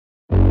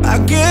I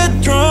get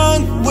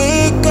drunk,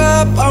 wake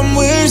up, I'm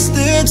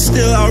wasted.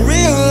 Still I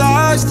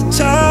realize the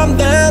time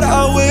that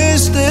I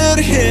wasted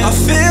here. I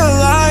feel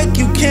like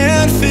you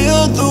can't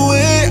feel the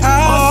way I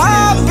feel.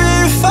 I'll be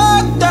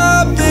fucked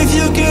up if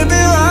you keep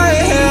me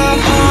right here.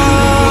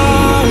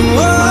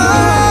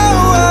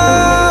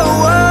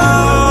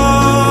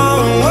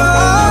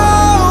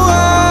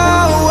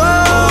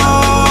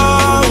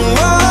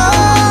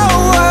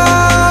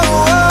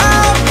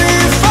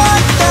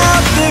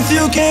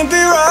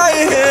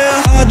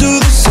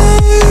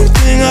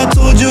 I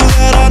told you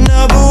that I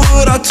never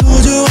would. I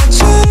told you I'd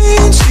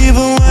change,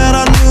 even when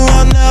I knew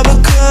I never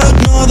could.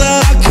 Know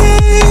that I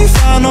can't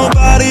find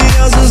nobody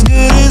else as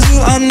good as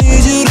you. I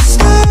need you to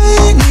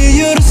stay,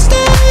 need you to stay.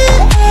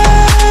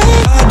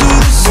 I do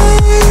the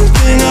same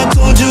thing. I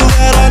told you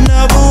that I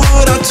never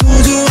would. I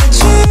told you I'd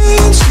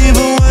change,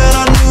 even when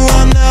I knew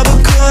I never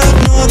could.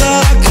 Know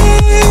that I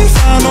can't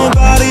find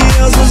nobody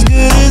else as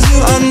good as you.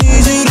 I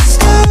need you to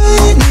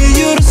stay, need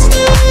you to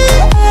stay.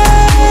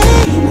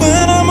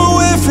 When I'm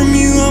away from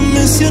you, I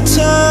miss your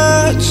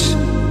touch.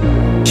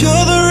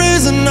 You're the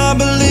reason I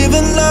believe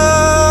in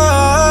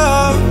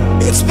love.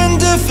 It's been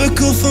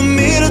difficult for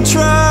me to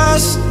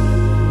trust,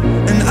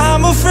 and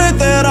I'm afraid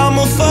that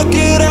I'ma fuck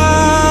it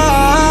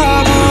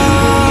up.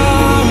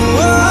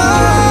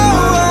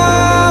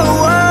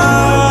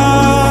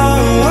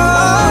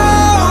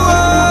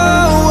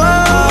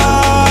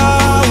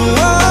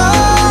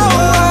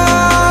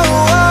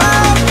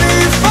 I'll be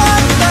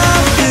fucked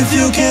up if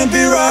you can't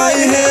be right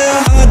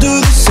here. I do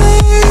the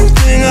same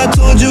thing. I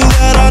told you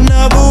that I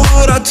never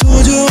would. I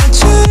told you I'd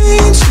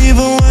change,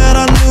 even when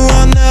I knew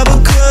I never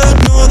could.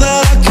 Know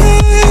that I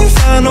can't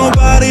find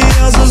nobody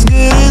else as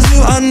good as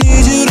you. I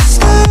need you to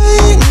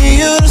stay, need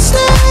you to stay.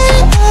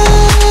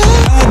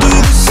 I do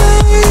the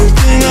same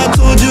thing. I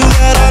told you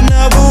that I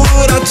never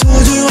would. I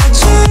told you I'd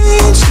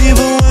change,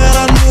 even when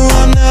I knew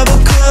I never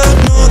could.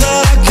 Know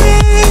that I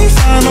can't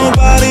find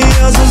nobody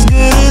else as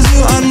good as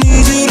you. I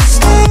need you to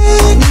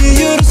stay, need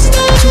you to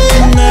stay. Took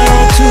an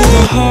arrow to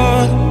the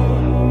heart.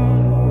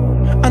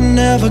 I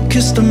never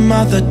kissed a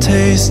mouth that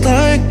tastes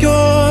like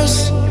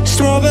yours.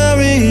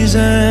 Strawberries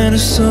and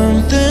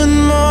something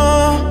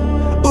more.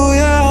 Oh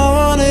yeah, I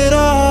want it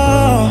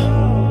all.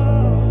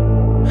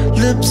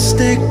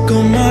 Lipstick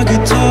on my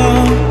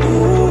guitar.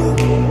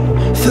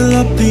 Fill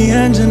up the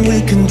engine,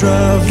 we can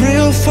drive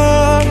real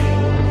far.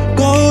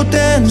 Go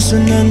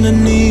dancing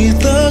underneath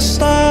the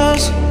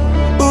stars.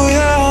 Oh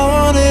yeah, I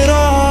want it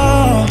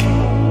all.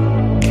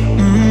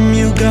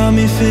 You got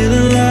me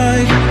feeling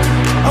like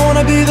I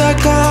wanna be that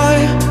guy.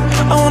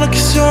 I wanna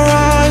kiss your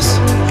eyes.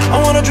 I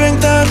wanna drink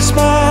that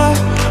smile.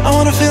 I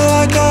wanna feel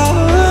like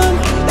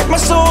my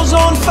soul's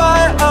on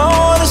fire. I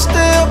wanna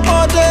stay up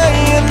all day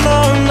and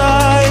all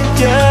night.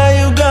 Yeah,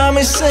 you got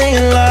me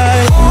singing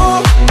like,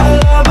 oh, I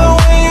love the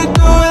way you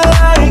do it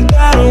like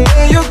that.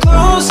 When you're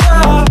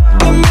closer,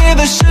 give me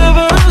the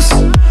shivers.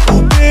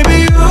 Oh baby,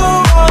 you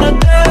wanna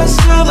dance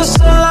till the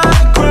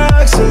sunlight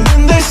cracks. And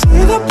when they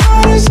say the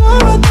party's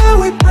over, then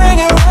we bring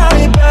it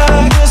right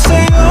back. I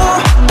say, oh,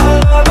 I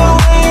love the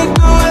way you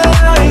do it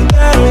like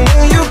that.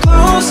 When you're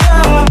closer,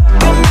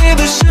 give me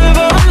the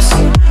shivers.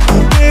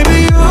 Oh baby,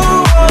 you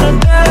wanna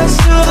dance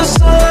till the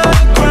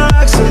sunlight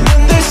cracks. And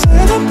when they say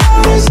the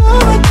party's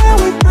over, then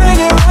we bring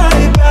it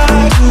right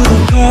back to the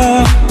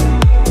car.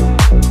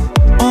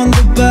 On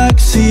the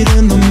backseat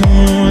in the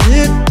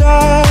morning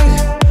dark.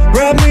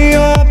 Wrap me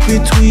up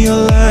between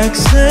your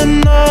legs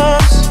and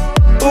arms.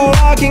 Oh,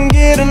 I can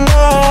get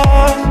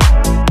enough.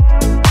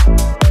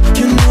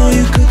 You know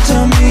you could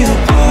tear me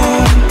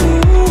apart.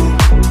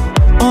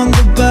 On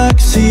the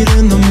backseat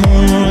in the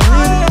morning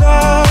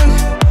dark.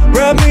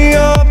 Wrap me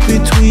up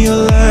between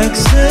your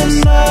legs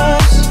and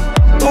arms.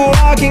 Oh,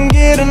 I can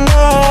get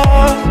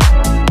enough.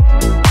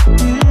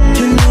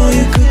 You know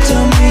you could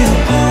tear me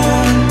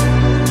apart.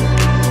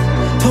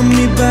 Put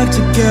me back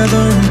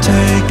together and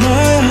take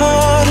my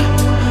heart.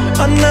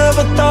 I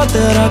never thought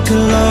that I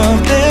could love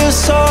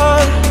this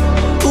hard.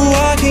 Ooh,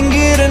 I can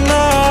get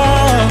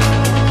enough.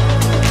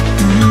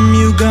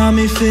 You got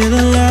me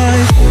feeling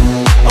like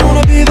I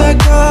wanna be that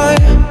guy.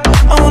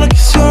 I wanna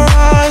kiss your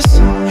eyes.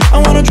 I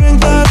wanna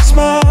drink that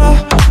smile.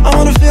 I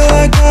wanna feel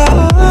like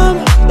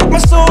my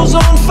soul's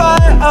on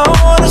fire. I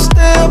wanna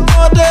stay up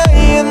all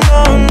day and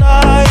all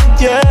night.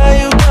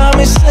 Yeah, you got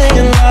me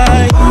singing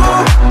like,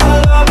 ooh, I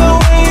love the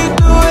way you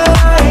do it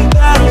like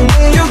that. And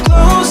when you're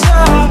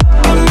closer,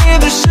 give me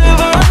the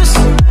shivers.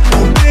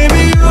 Oh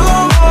baby, you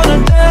wanna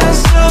dance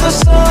till the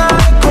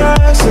sunlight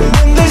cracks. And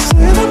when they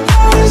say the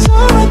party's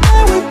over,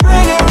 then we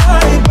bring it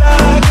right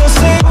back. You'll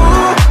say,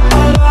 ooh,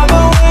 I love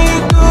the way you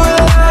do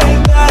it like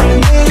that. And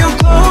when you're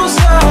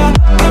closer,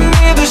 give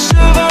me the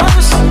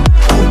shivers.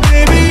 Oh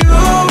baby, you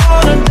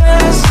wanna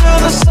dance till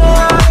the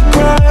sunlight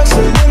cracks.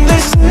 And when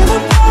they say the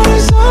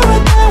party's over,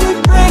 then we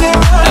bring it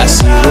right back. I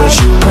see what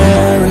you're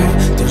wearing,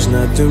 there's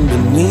nothing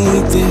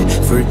beneath it.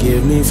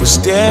 Forgive me for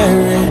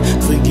staring,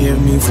 forgive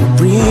me for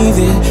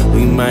breathing.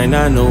 We might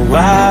not know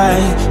why,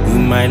 we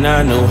might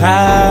not know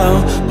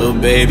how, but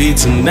baby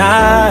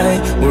tonight,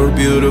 we're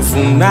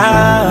beautiful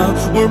now,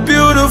 we're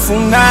beautiful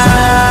beautiful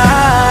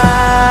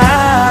now.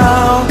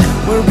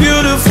 We're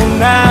beautiful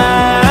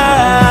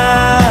now.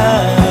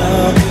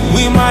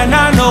 We might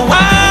not know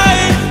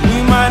why,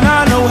 we might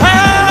not know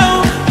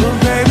how, but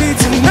baby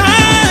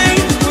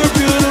tonight we're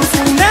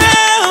beautiful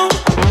now.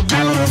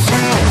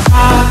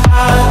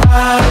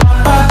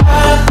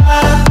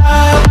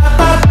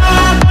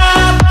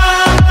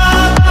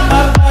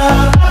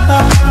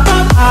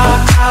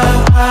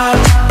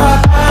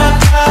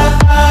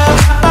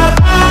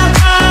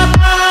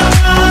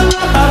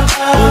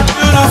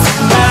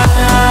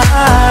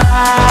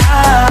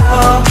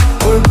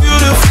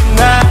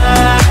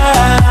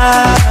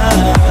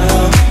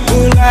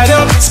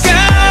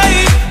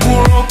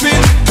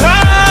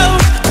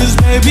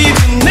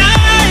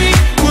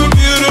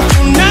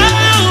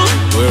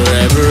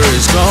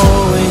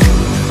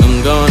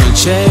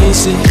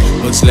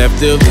 What's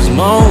left of this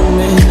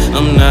moment,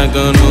 I'm not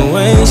gonna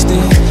waste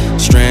it.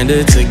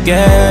 Stranded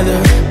together,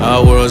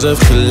 our worlds have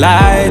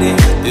collided.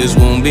 This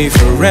won't be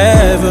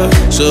forever,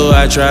 so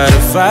I try to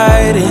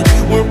fight it.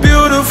 We're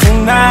beautiful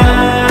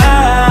now.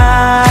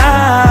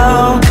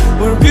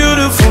 We're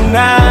beautiful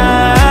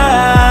now.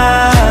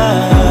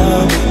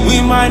 We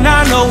might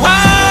not know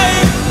why,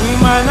 we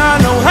might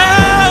not know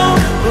how,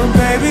 but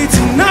baby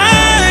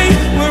tonight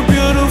we're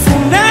beautiful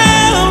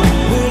now.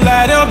 We'll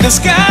light up the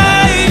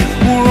sky,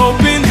 we'll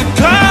open the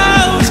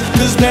clouds,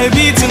 'cause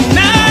baby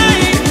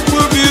tonight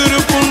we're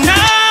beautiful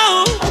now.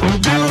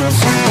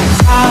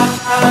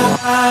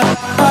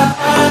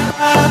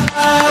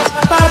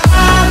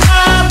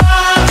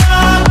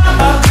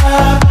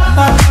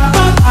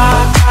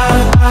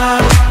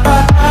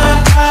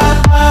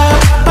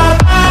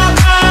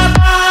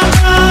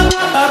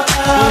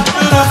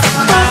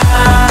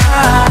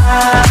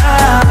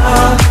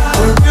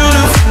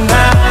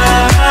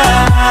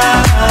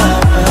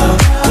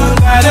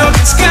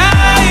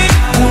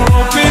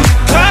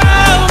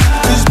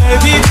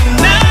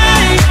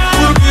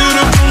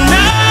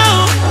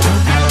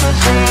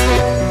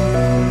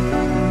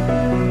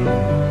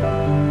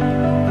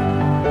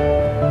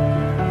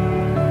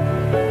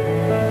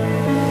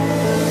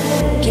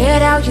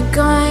 Get out your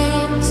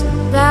guns,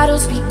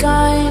 battle's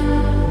begun.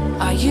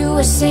 Are you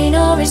a saint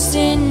or a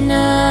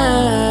sinner?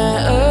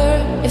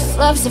 If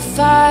love's a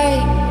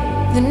fight,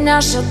 then I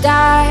shall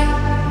die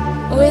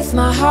with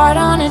my heart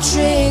on a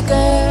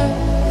trigger.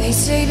 They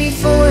say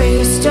before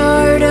you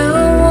start a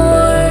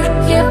war,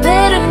 you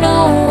better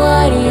know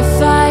what you're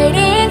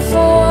fighting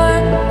for.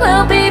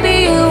 Well baby,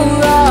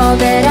 you're all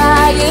that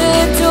I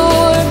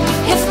adore.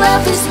 If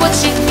love is what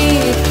you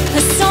need,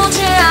 a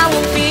soldier I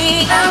will be.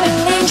 I'm an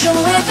angel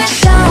with a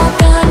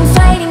shotgun,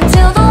 fighting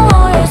till the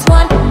war is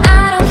won.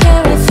 I don't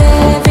care if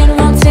heaven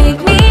won't take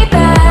me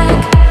back.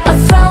 I'll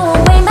throw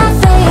away my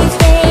faith,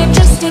 babe,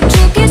 just to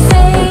keep you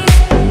safe.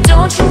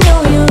 Don't you know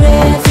you're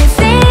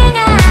everything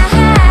I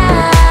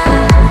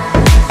have?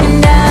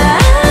 And I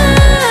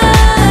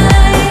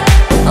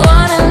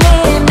wanna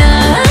live,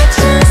 not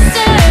just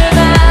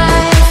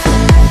survive.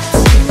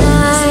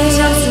 Tonight,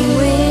 sometimes to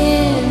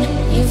win,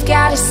 you've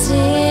gotta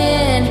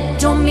sin.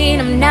 Don't mean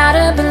I'm not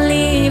a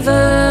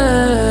believer.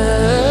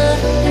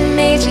 And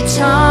Major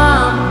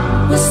Tom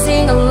will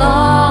sing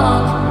along.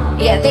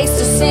 Yeah, they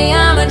still say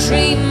I'm a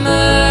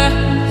dreamer.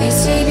 They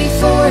say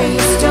before you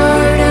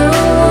start a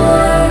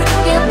war,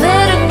 you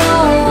better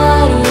know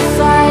what you're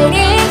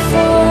fighting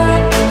for.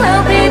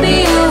 Well baby,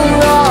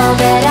 you're all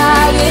that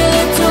I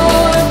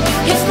adore.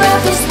 If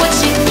love is what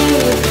you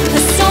need, a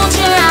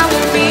soldier I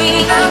will be.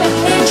 I'm an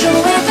angel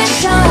with a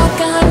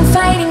shotgun,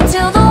 fighting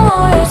till the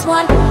war is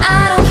won.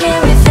 I don't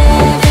care if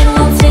heaven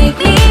won't take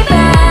me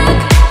back.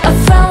 I'll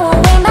throw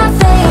away my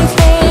faith,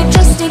 babe,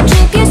 just to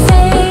keep you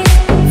safe.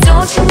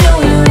 Don't you know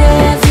you're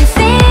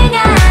everything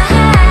I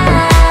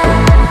have?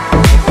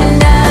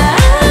 And I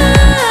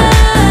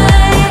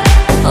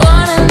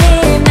wanna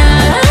live,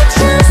 not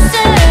just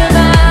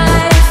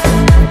survive.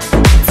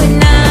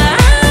 Tonight,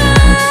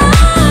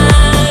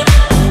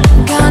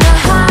 gonna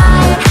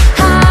hide,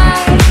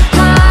 hide,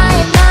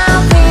 hide my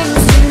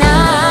wings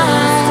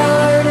tonight.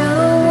 Start a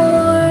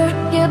war,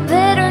 you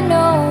better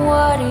know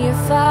what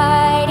you're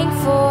fighting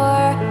for.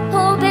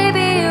 Oh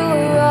baby,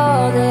 you're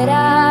all that I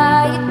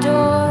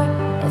adore.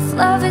 If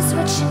love is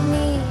what you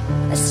need,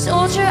 a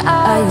soldier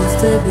I used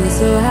to be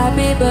so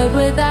happy, but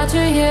without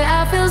you here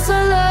I feel so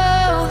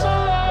low.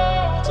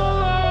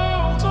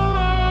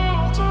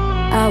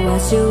 I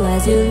watched you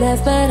as you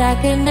left, but I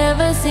can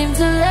never seem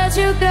to let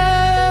you go.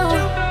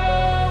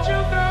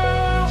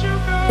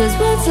 'Cause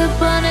once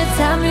upon a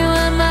time you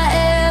were my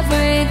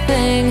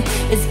everything.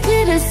 It's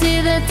clear to see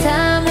that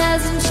time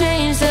hasn't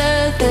changed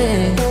a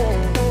thing.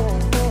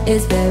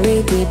 It's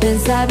very deep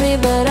inside me,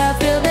 but I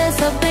feel there's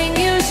something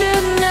you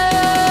should know.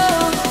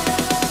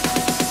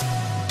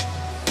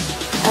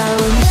 I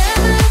will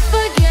never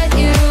forget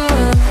you.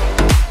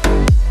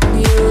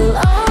 You'll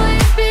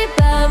always be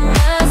by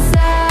my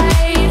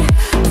side.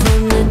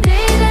 From the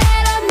day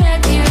that I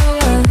met you,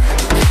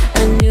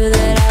 I knew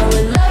that I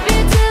would love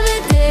you till the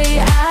day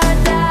I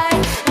die.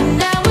 And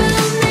I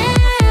will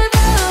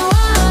never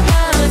want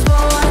much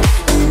more.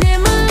 And in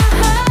my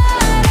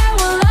heart I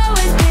will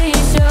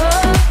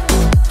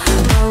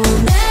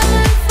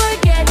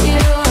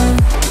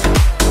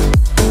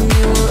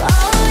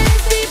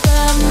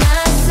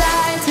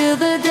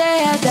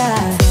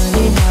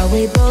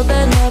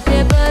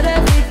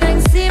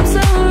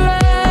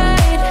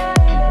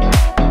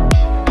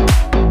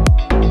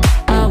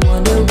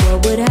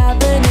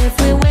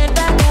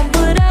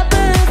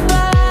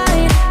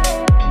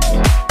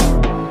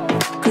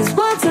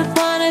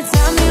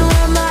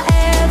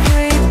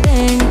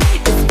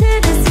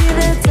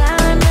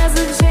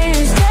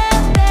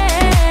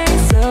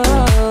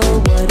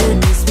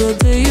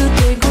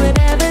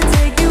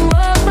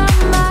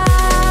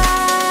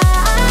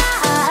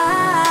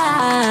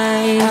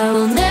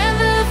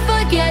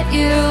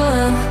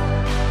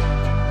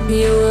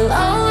will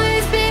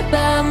always be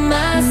by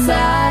my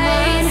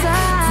side.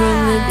 From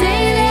the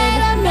day that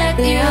I met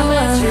you,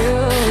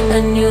 I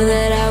knew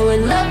that I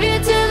would love you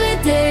till the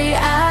day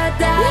I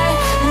die.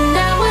 And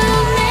I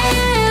will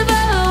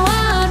never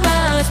want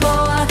much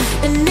more.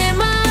 And in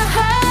my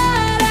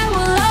heart I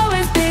will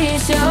always be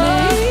sure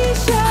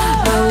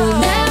I will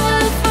never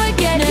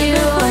forget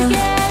you. And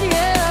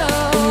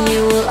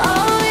you will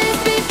always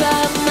be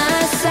by my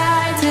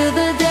side till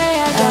the day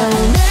I die. I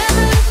will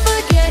never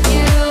forget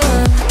you.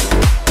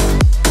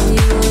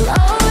 You will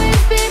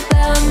always be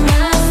by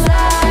my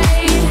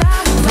side.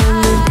 From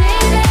the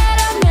day that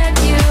I met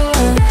you,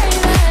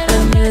 I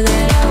knew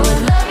that I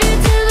would love you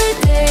till the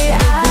day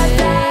I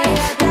die.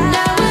 And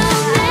I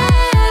will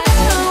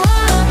never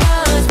want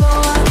much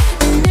more.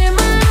 And in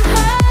my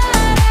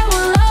heart I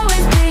will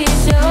always be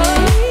sure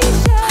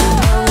I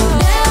will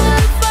never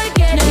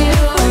forget you.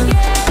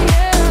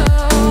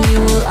 And you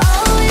will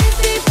always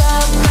be by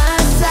my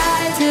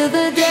side till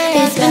the day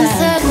I die. It's been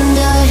said and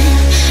done.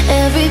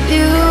 Every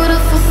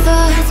beautiful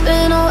thought's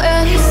been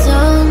already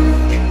sung.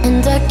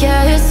 And I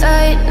guess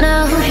right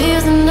now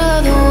here's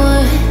another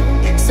one.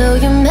 So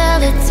your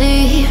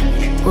melody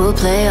will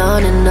play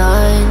on and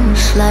on,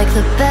 like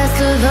the best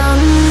of them.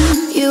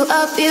 You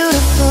are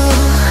beautiful,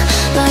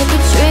 like a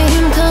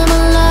dream come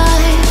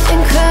alive.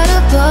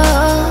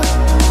 Incredible,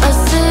 a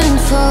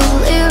sinful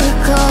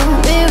lyrical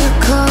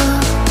miracle.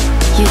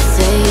 You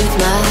saved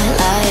my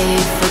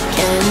life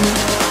again.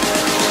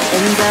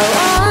 And I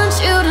want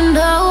you to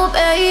know,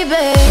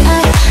 baby,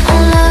 I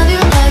love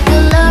you like a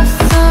love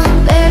song,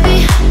 baby.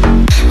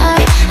 I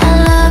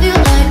love you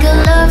like a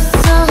love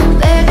song,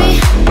 baby.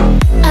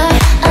 I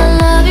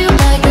love you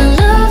like a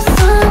love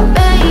song,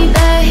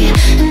 baby.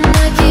 And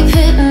I keep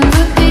hitting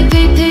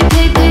repeating.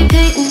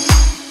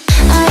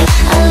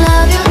 I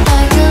love you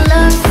like a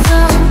love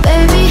song,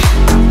 baby.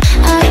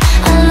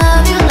 I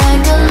love you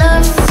like a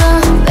love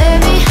song,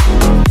 baby.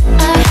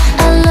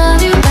 I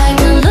love you like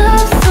a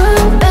love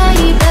song,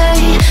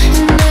 baby.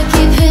 And I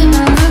keep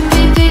hitting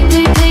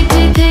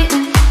repeating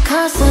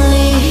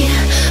constantly.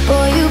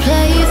 Boy, you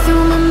play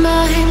through my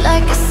mind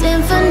like a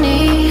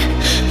symphony.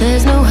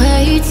 There's no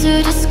way to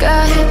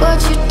describe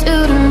what you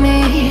do to me.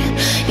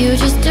 You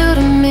just do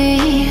to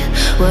me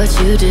what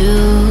you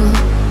do.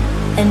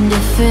 And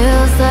it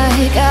feels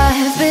like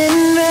I've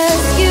been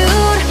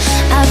rescued.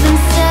 I've been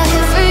set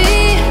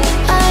free.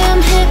 I am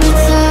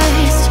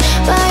hypnotized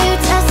by your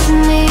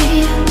destiny.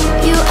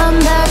 You are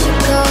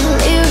magical,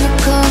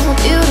 lyrical,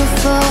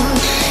 beautiful.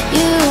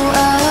 You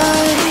are.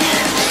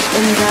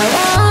 And I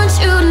want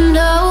you to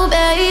know,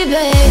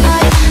 baby,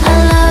 I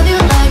love you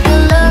like a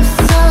love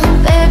song,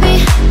 baby.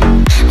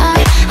 I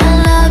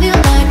love you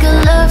like a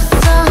love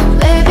song,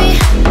 baby.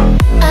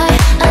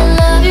 I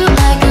love you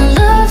like a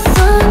love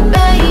song,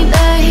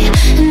 baby.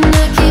 And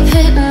I keep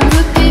hitting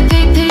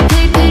repeating.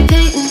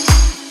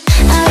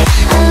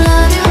 I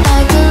love you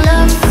like a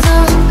love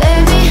song,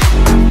 baby.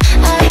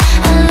 I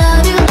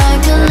love you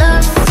like a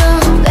love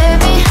song,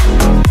 baby.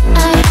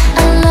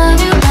 I love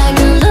you like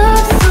a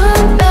love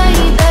song,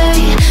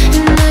 baby.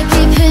 And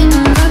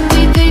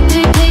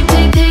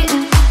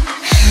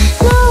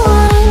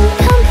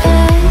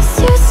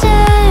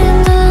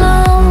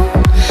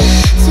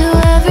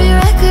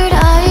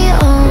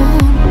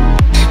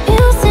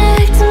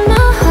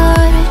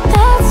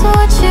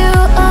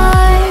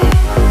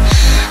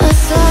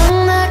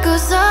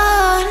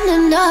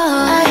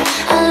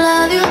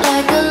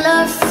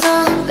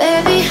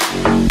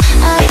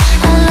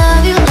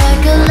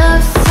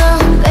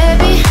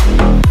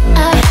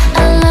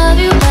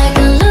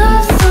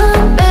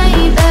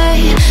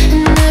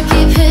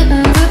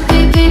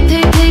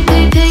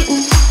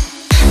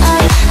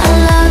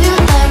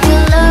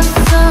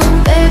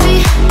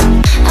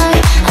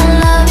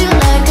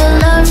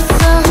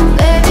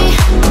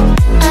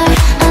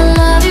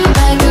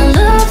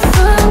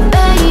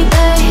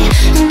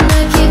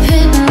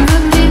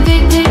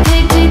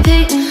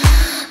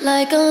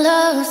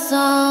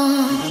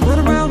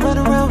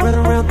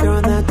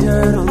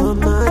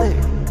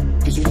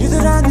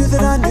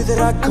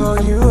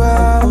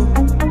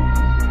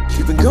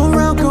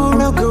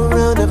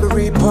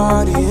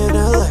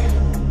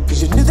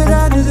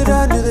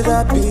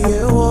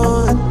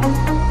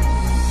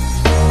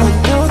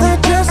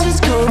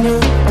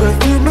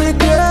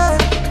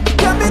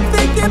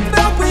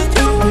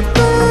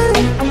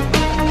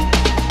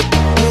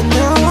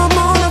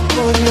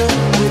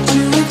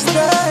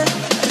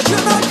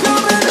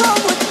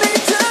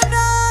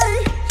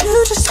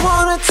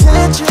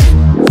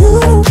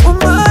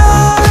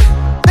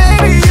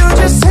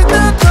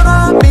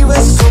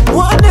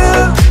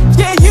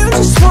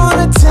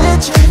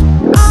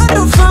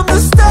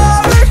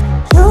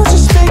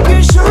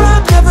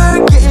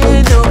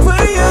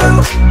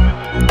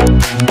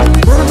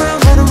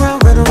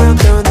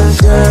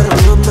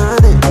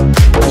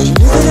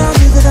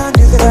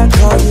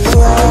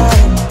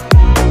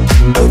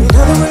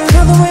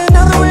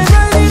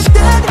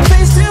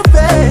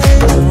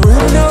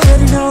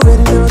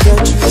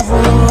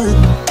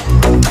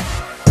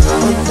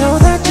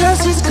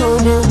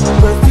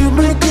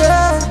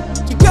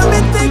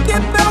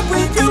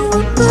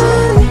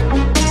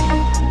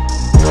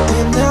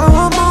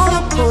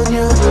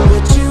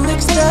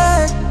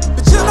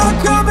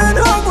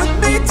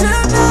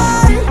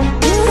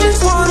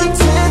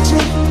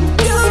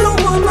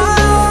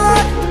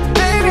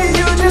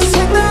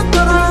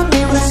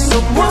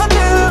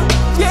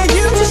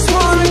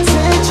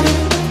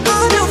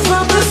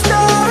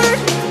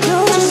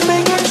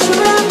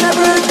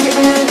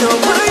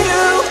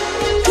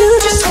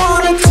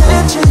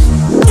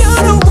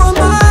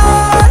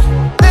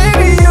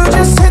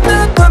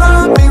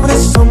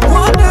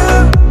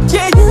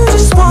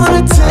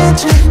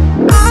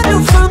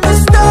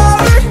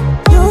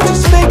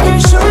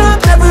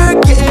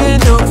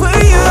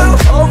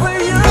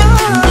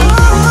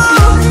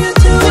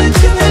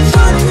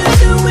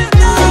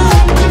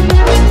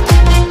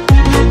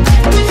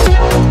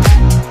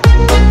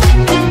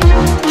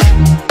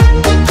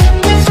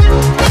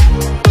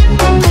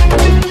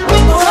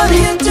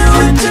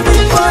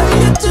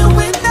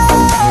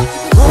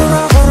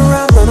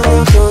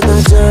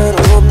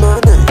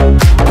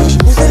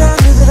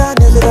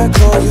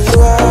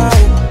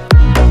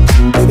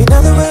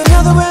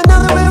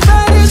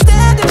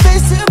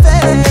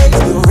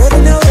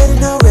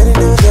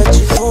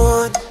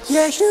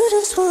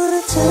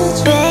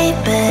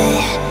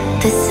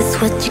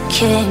what you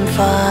came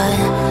for.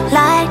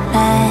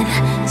 Lightning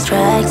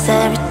strikes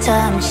every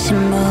time she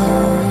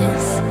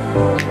moves,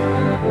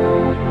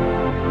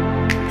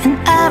 and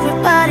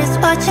everybody's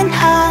watching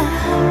her.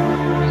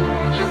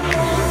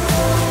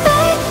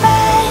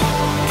 Baby,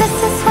 this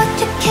is what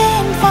you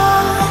came for.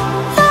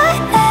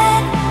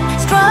 Lightning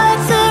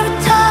strikes every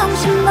time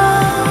she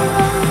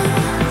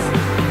moves,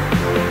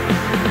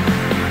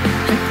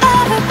 and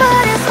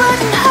everybody's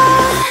watching her.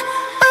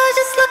 Oh,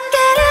 just look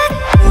at it.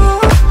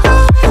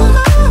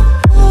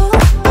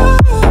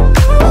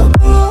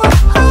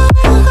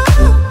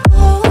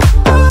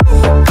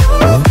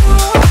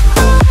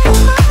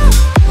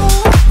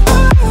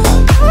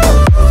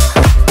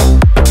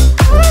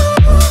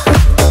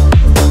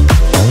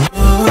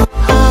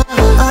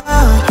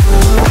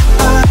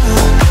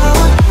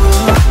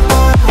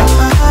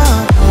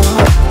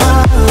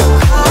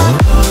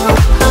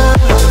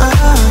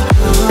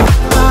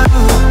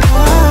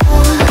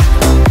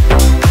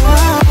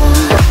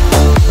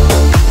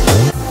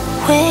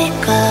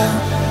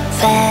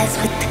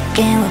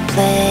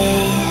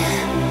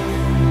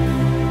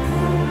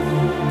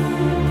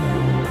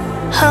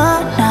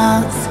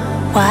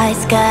 Why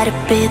it's gotta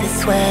be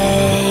this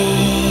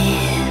way?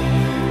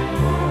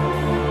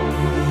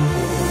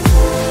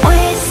 We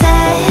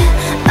say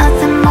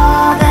nothing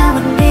more than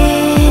we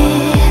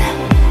need.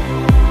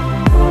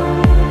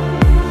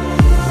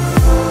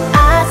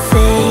 I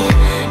see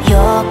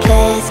your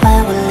place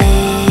when we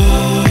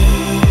leave.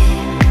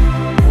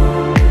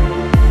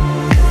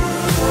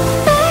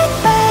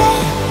 Baby,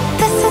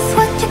 this is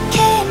what you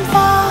came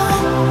for.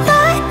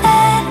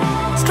 Lightning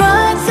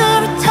strikes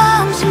every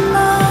time she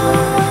moves.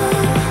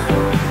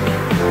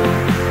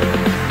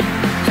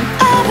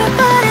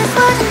 Everybody's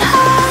watching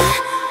her.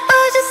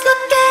 Oh, just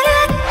look at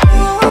it.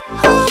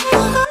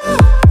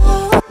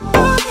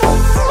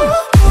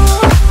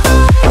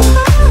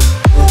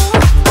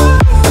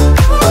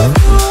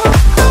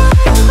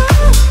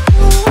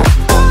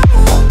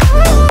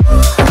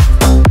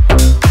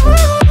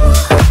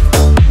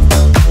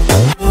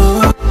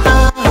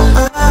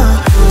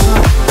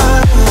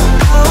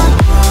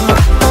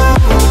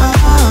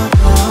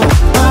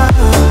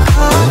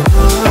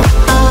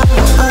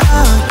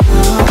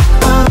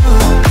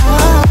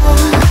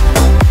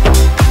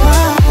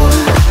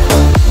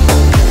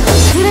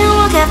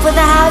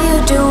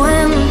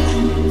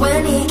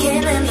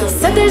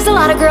 There's a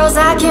lot of girls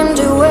I can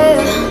do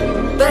it,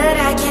 but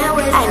I can't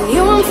wait. I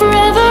knew him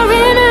forever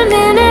in a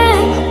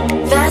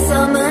minute. That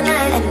summer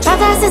night, and how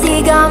fast as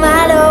he got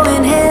Milo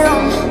in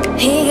him,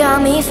 he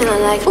got me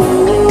feeling like ooh.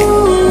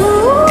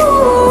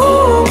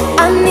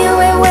 I knew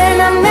it when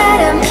I met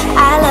him.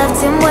 I loved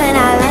him when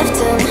I left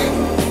him.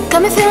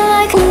 Got me feeling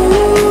like ooh.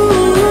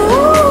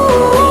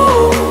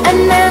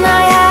 And then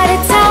I had to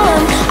tell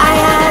him I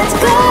had to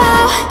go.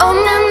 Oh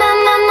na na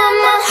na na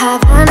na,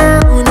 Havana,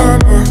 ooh na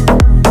na.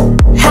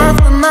 Half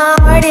of my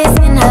heart is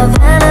in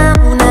Havana,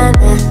 ooh na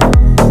na.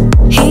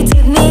 He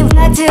took me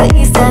back to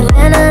East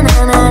Atlanta, na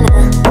na na.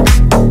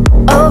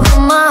 Oh,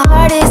 my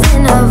heart is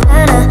in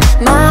Havana.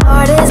 My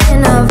heart is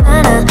in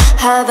Havana,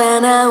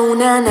 Havana, ooh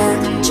na na.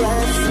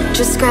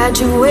 Just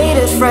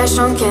graduated fresh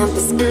on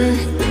campus,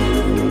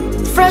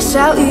 fresh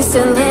out East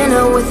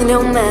Atlanta with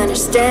no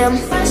manners, damn.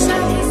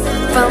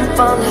 Bump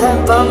on her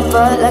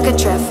bumper like a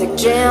traffic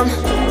jam.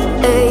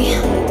 Ayy,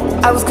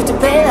 I was good to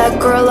pay that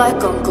girl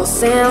like Uncle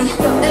Sam.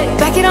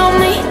 Back it on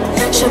me,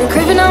 shawty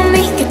craving on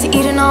me, get to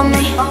eating on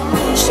me.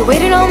 She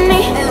waited on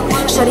me,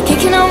 shawty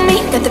kicking on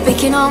me, got the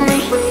bacon on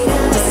me.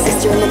 This is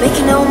sister in the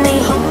making on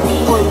me.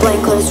 Point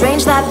blank close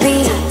range that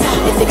beat.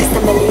 If it gets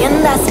a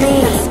million, that's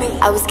me.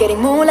 I was getting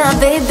moolah,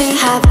 baby.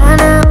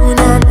 Havana, ooh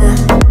na na.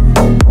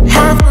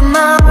 Half of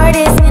my heart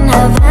is in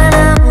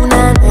Havana, ooh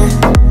na na.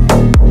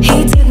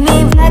 He took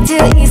me back to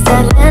East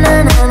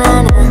Atlanta, na na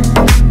na.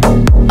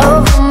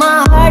 Oh,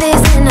 my heart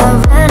is in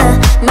Havana.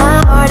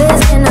 My heart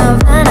is in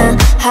Havana,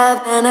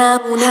 Havana,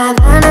 ooh na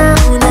Havana,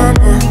 ooh na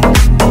na.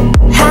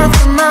 Half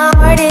of my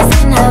heart is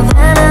in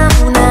Havana,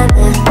 ooh na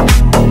na.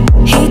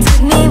 He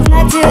took me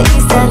back to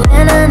East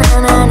Atlanta, na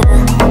na na.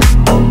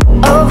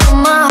 Oh,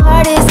 my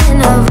heart is in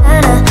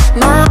Havana.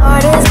 My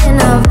heart is in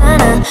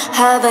Havana,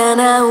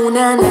 Havana, ooh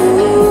na na.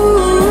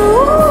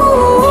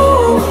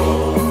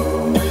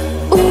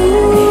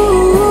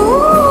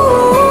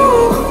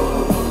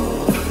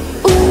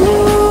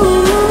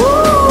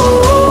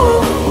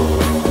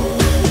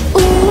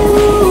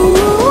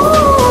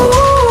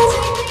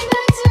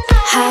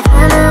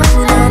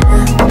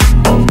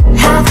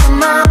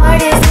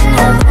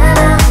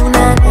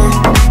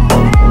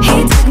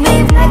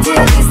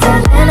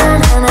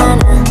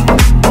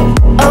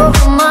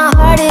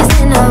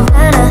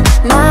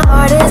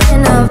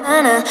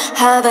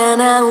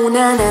 Havana, ooh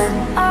na na.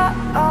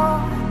 Uh-oh,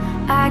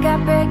 I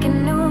got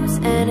breaking news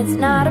and it's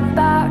not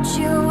about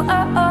you.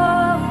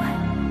 Uh-oh,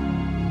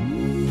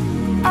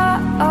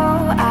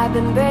 uh-oh, I've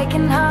been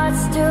breaking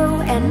hearts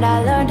too, and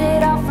I learned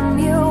it all from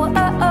you.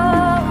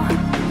 Uh-oh,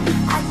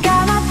 I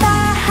got my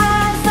thigh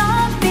highs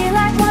on, feel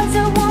like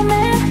Wonder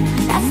Woman.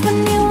 That's when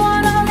you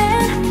want all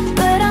in,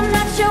 but I'm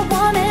not your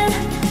woman.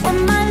 When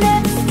my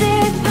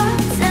lipstick pops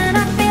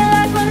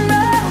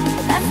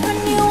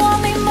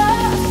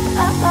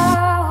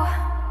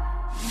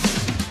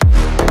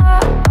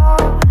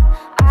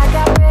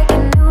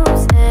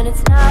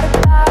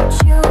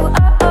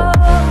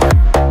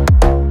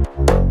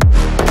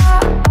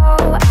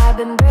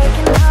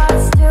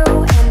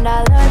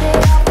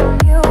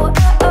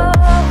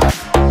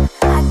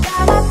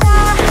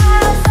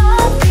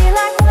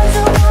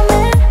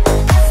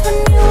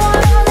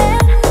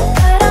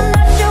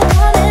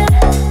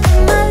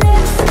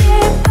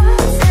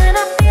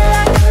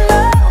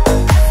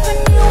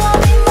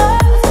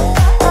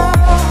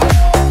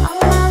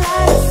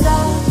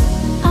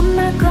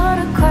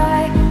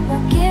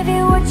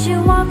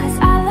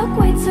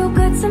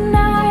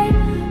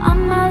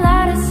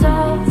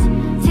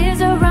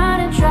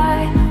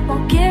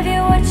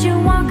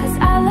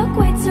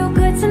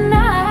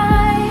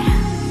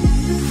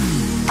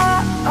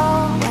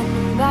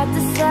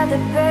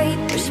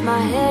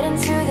my head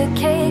into the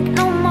cake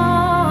no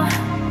more.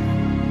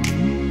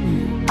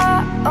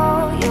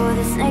 Oh, you're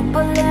the snake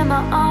pulling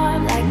my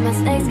arm, like my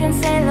snakes can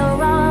sail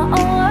around.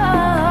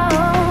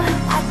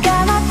 I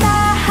got my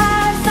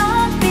thighs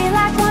on, feel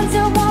like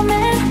Wonder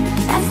Woman.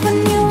 That's when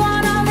you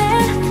want all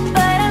in,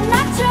 but I'm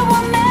not your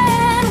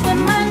woman. When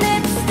my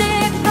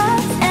lipstick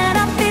burns and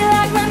I feel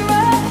like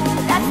Monroe,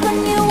 that's when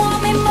you want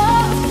me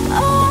more.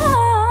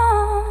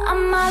 Oh,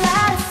 I'm all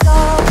out of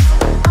soul,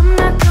 I'm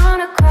not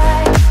gonna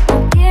cry.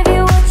 I'll give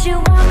you what you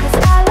want, 'cause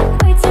I look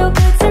way too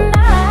good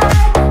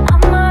tonight.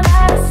 I'm all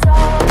out of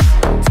soul,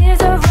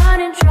 tears are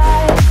running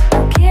dry.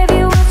 I'll give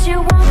you what you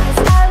want,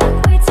 'cause I look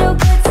way too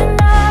good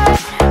tonight.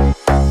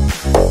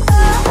 Oh,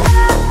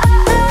 oh,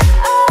 oh, oh,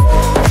 oh.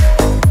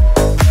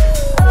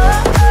 Oh,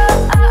 oh,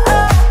 oh,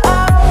 oh,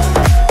 oh.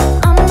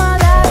 I'm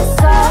all out of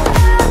soul.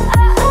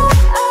 Oh,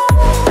 oh,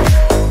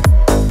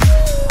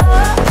 oh,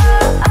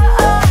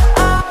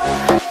 oh.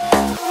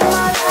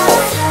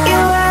 You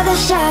were the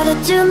shadow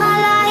to my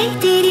light.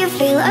 Did you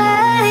feel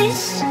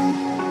us?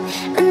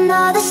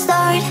 Another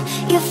start,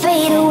 you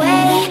fade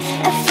away.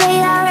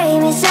 Afraid our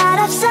aim is out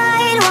of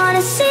sight.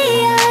 Wanna see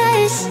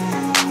us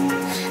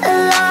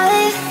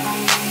alive.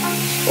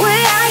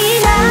 Where are you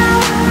now?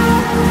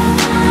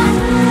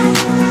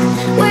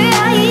 Where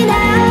are you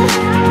now?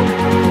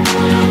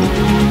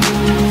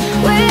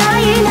 Where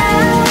are you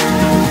now?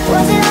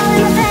 Was it all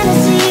in a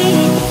fantasy?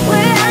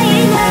 Where are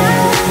you now?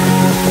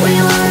 We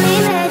were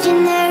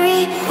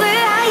imaginary.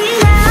 Where are you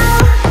now?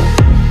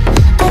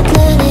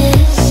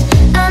 Atlantis,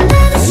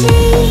 under the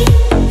sea,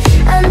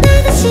 under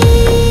the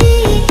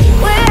sea.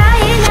 Where are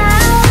you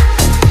now?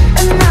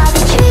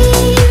 Another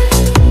dream.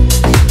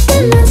 The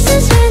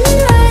monsters running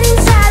right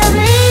inside of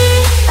me.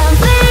 I'm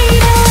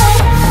faded.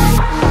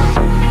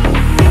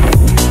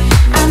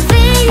 I'm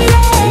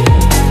faded.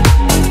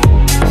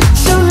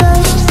 So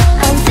lost.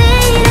 I'm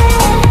faded.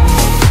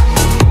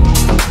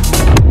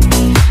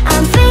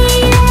 I'm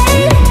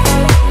faded.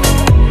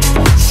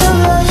 So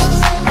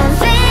lost. I'm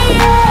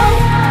faded.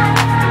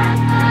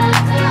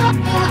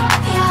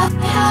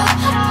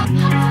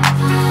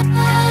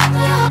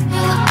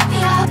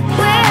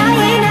 Where are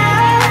you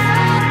now?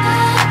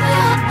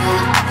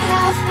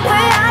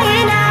 Where are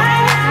you now?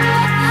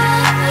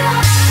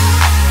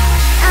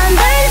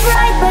 Under the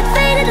bright but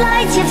faded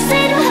lights, you've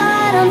set my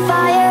heart on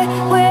fire.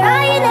 Where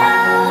are you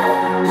now?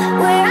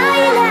 Where are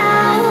you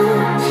now?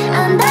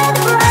 Under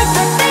the bright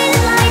but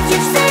faded lights,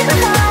 you've set my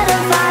heart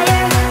on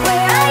fire.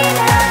 Where are you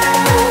now?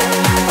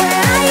 Where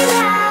are you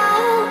now?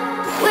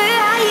 Where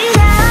are you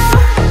now?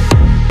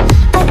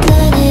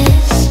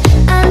 Atlantis,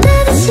 under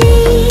the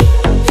sea,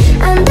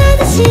 under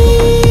the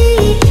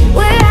sea.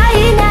 Where are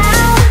you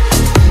now?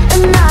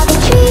 Another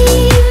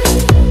dream.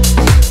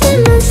 The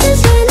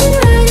monsters running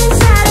right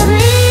inside of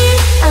me.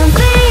 I'm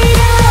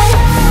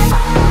faded.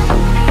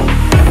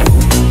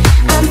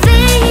 I'm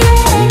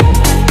faded.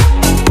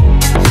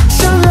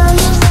 So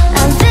lost.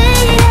 I'm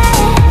faded.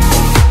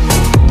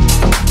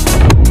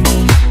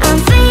 I'm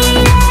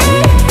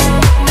faded.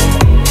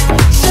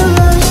 So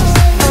lost.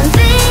 I'm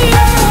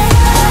faded.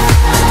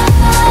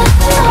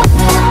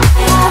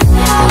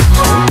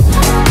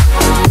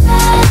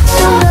 So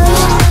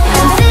lost.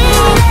 I'm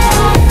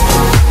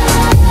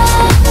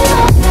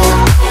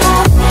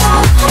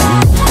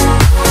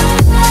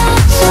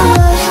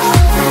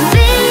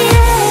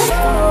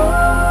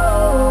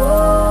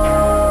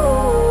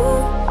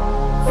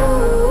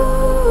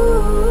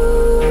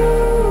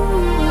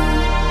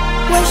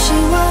Well, she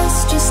was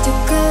just a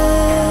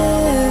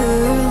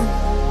girl,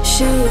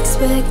 she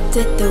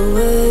expected the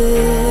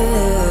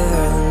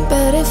world,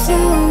 but it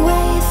flew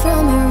away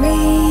from her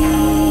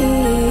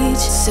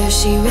reach. So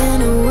she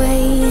ran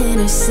away in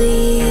her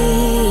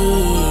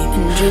sleep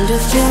and dreamed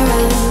of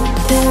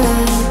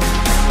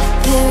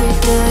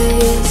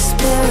paradise,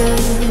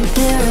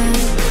 paradise,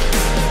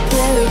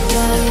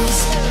 paradise,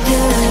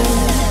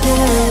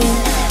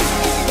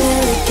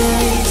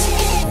 paradise.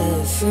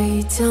 Every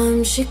time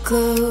she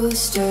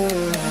closed her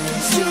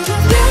eyes, dreamed of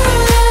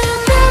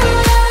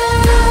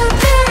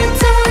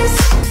paradise,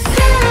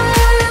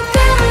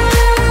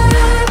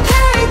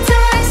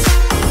 paradise,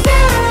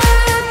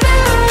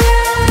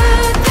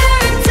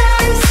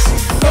 paradise.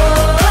 Oh,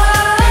 paradise.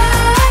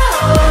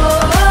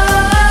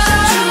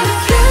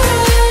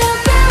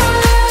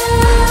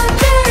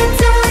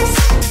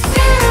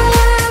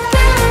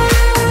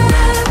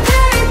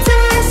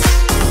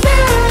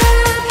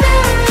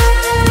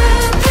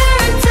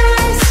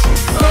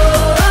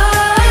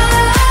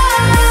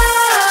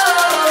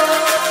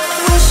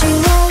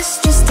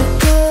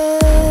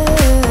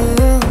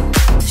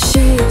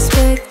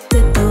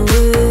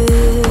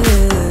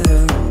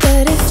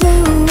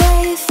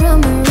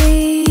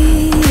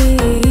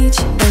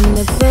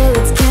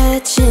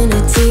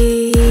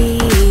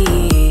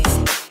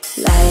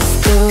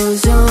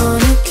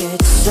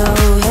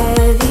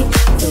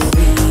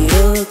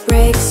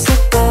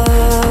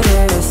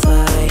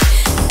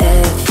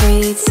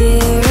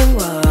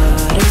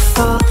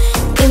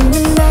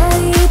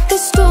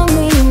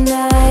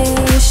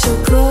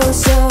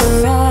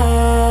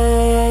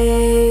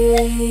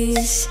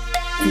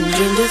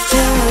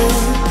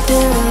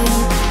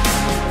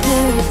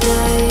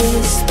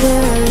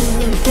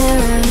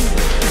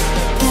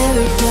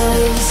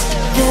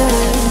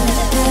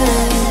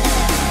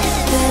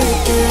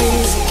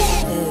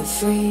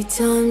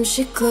 time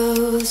she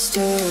closed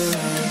her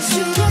eyes. To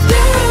the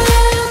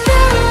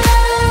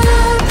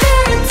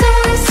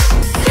paradise,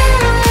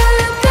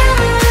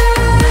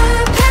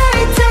 paradise,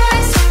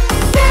 paradise.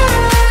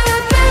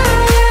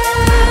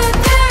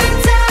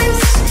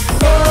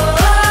 Oh,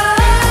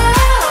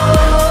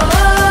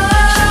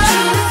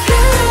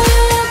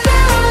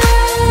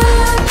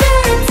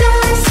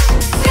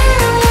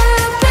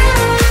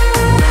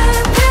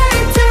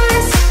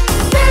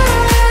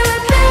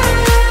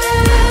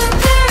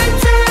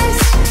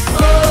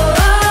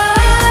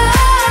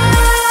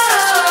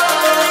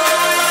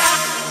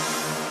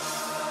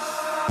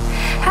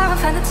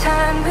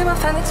 we will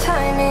find the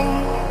timing.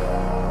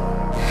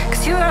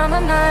 'Cause you're on my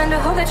mind, I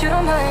hope that you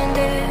don't mind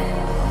it.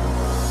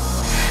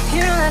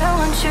 You know that I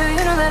want you,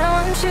 you know that I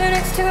want you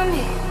next to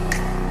me.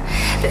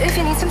 But if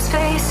you need some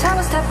space, I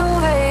will step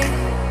away.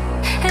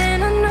 And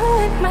I know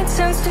it might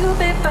sound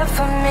stupid, but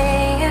for me,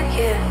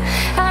 yeah,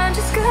 I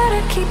just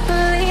gotta keep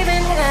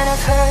believing. And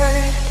I've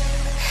heard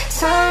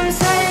some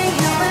say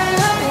you will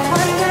love me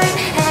one day,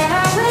 and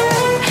I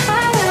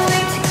will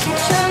wait to get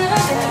your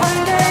love in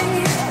one day.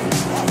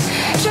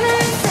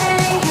 Just say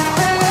you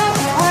will love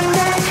me one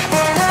day,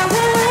 and I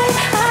will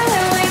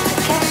wait to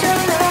get your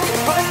love in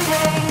one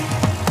day.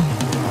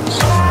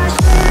 Just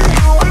say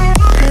you will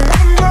love me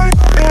one day,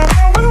 and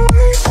I will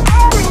wait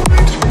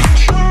to get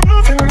your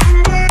love in one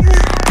day.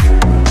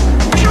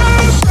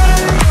 Just say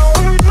you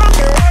will love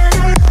me one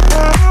day,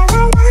 and I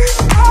will wait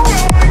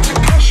to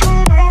get your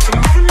love in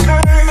one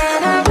day.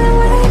 And I will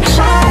wait.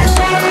 Just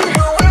say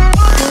you will love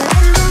me one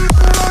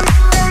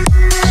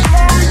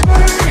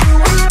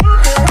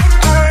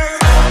day,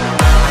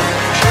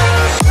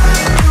 just say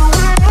you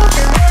will love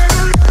me one day.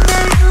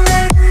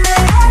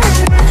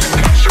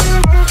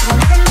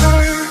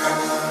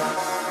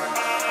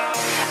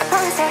 I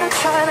promise that I'll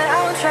try, but I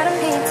won't try to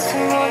meet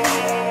someone.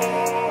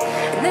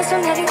 And there's so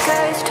many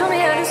guys told me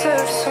I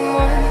deserve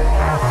someone.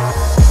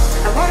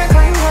 I wanna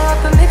call you up,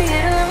 but maybe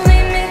it'll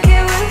only make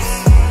it worse.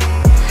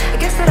 I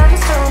guess that I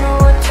just don't know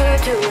what to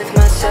do with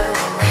myself.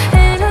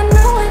 And I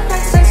know it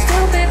might sound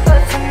stupid,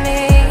 but for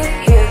me,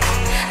 yeah,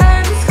 I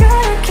just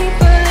gotta keep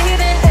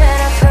believing. And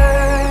I've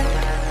heard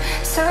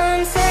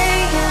some say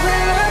you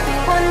will love me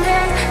one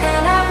day,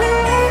 and I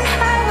will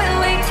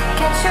wait to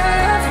get your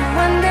love in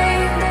one day.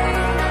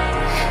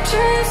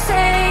 Just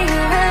say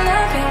you will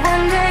love me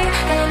one day,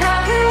 and I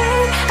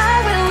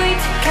will wait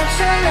to get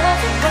your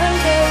love in one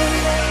day.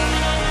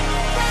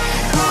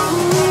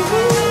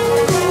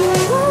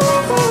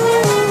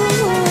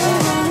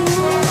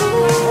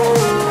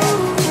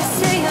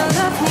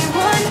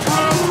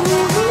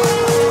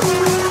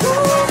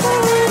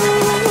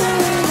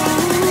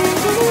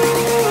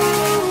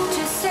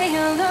 Just say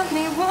you'll love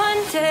me one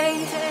day.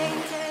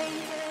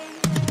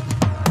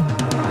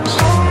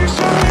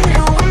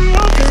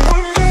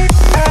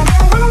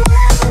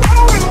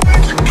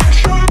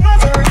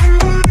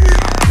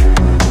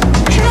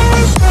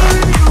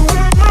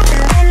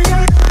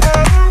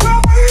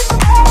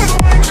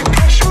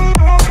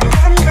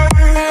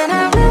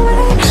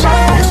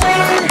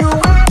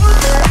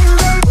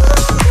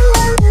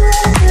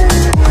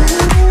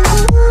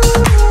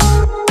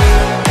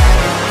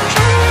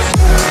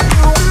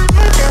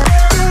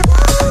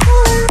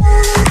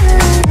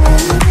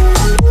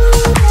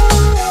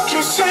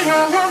 Just say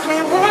you'll love me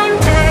one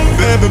day.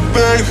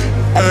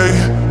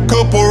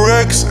 Couple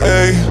Rex,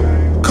 ayy,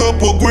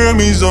 couple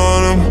Grammys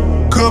on them,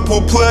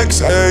 couple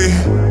Plex, ayy,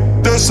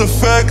 that's a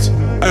fact,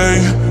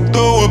 ayy,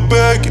 throw it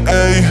back,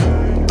 ayy,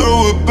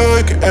 throw it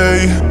back,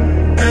 ayy,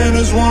 and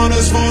this one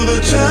is for the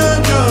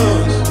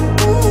champions.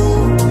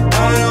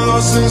 I ain't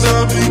lost since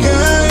I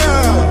began,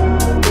 yeah.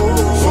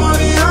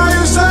 Funny how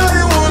you said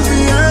it was the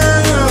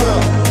end,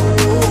 yeah.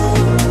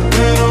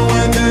 And I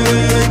went did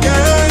it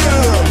again,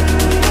 yeah.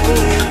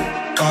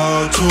 I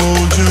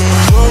told you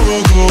long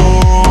ago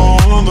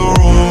on the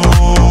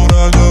road, I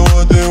got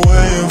what they're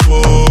waiting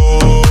for.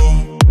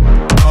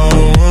 I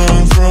don't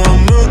run from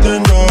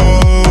nothing,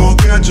 dog.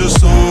 Catch your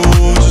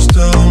soul, just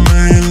tell them I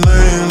ain't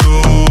laying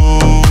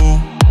low.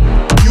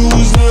 You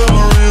was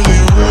never really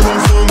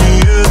rooting for me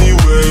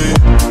anyway.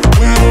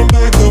 When I'm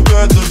back up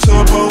at the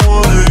top, I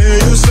wanna hear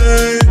you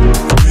say,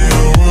 we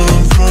don't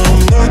run from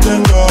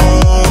nothing,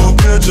 dog.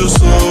 Catch your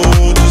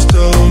soul, just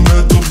tell them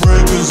that the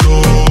break is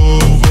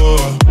over.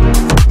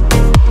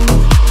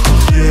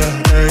 Yeah,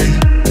 hey,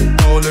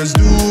 oh, let's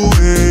do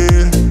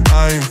it. I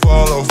ain't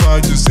fall off, I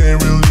just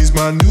ain't release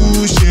my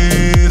new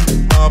shit.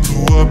 I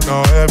blew up,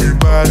 now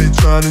everybody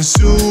tryna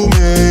sue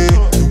me.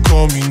 You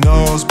call me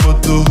Nas,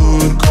 but the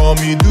hood call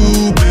me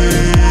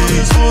Doobie.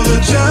 It's for the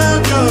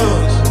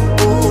champions.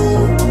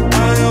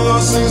 I ain't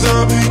lost since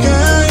I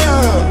began,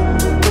 yeah.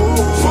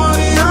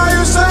 Funny how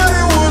you said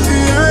it was the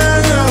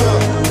end,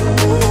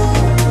 yeah.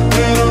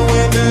 And I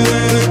went did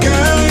it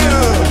again,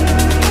 yeah.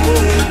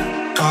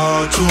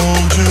 I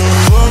told you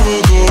long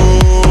ago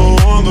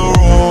on the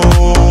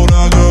road, I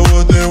got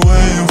what they're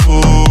waiting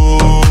for.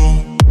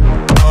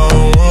 I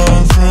don't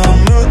run from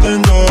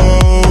nothing,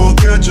 dog.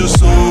 Catch your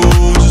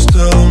soul, just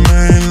tell them I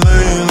ain't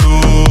laying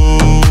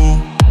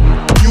low.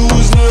 You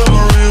was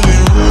never really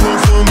rooting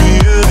for me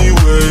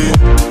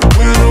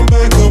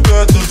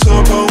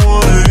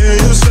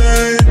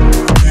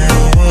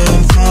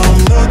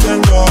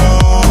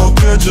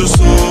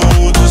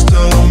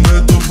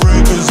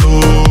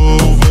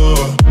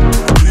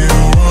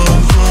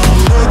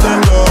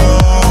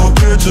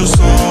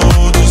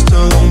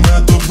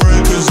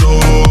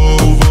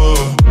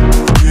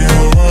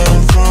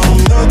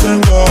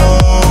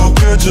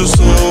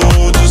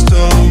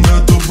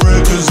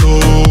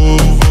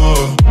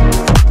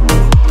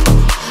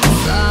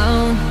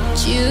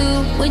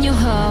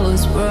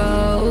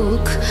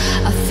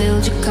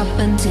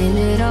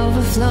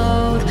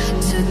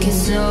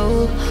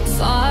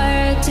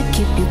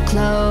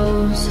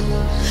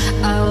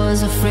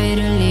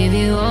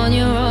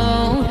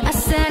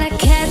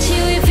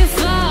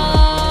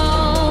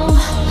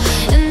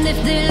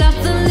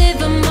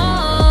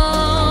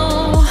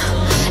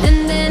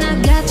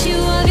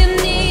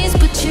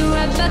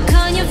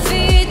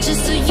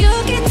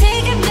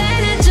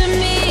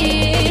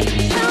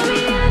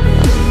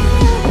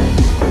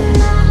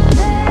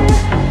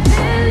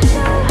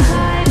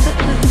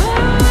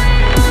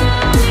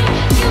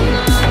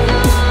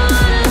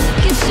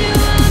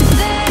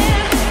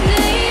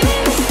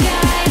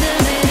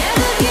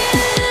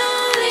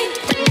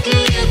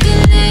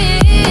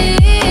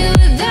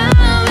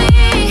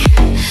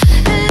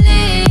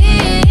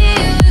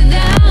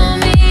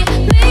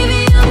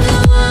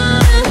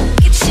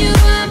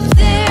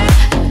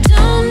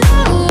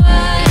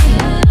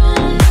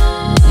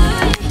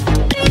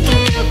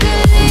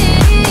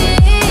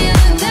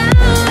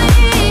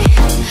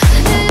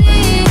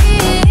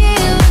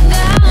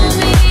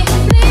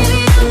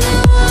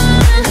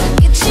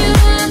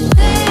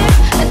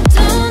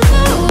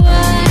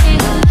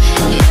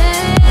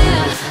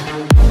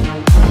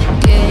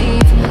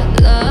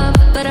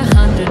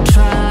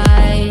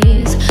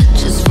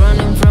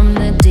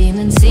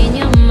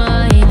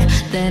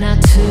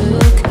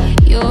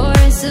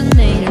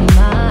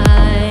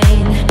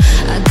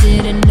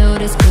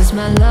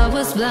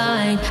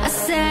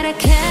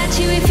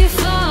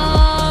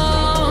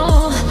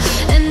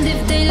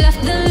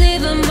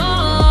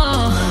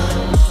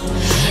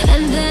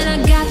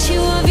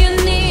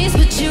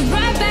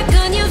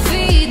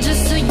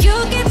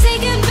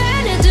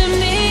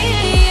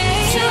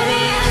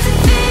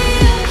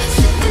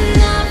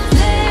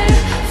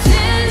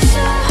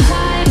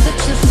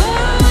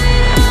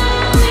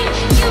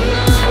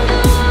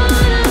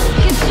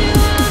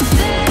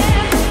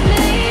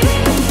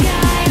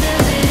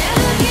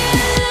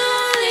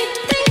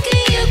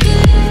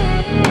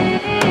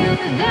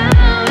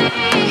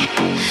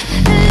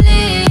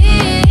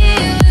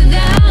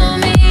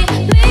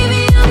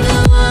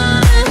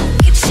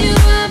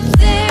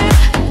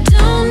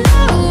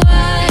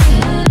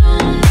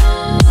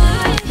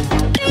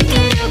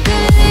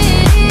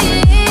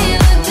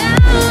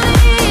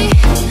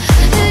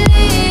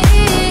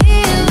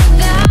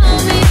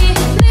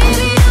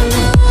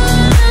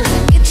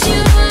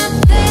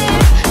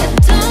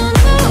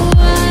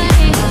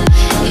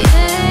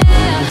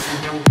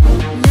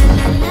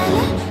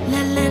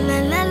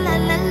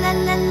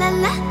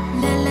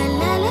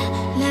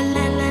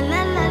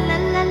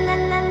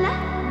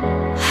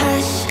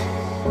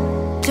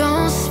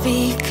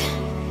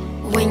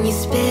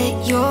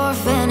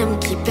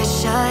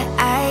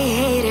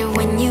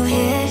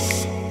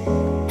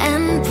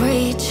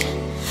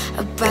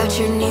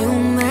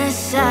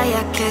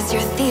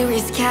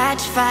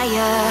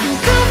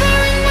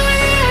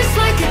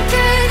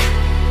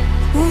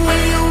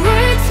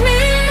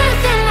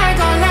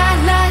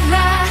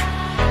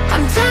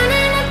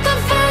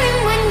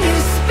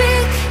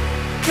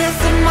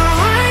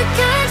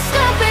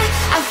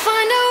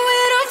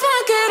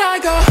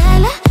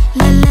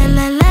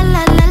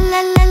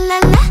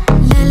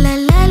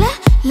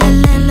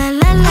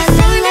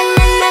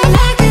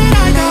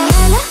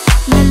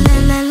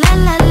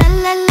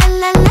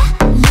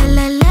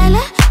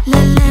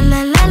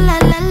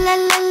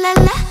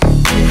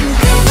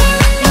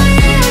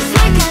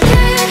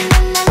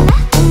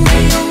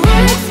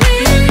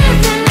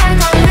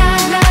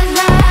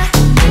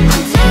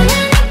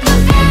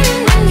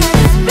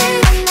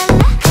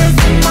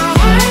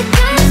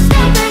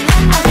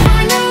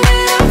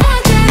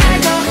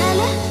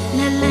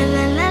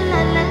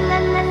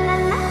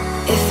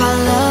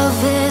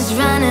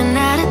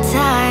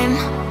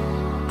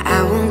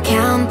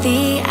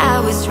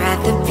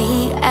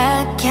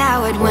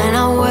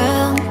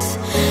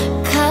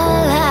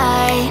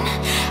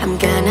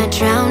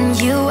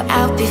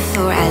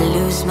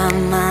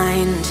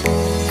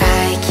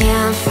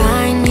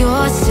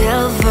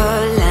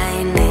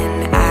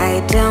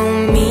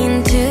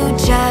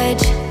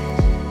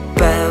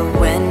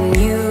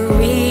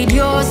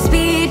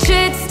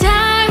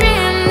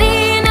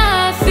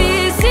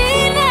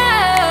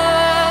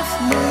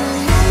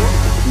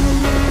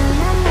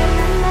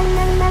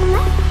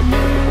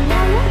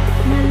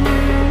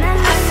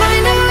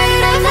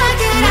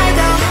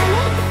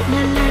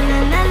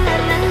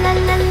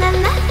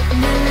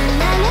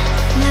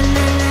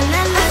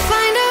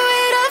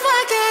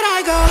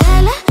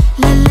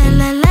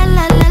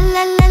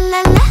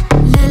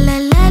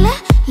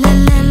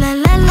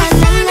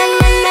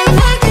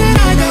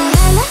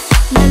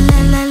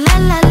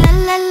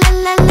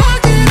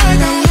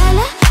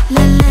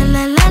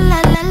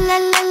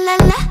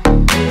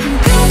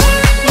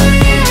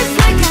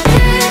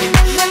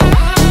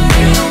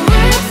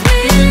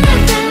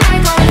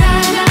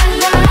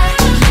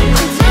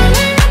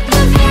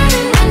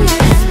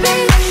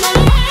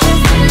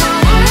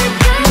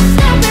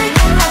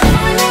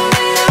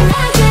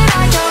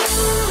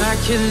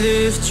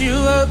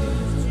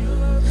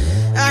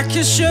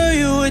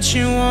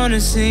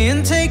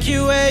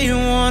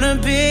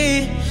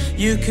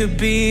You could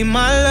be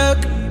my luck.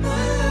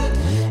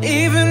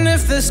 Even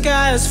if the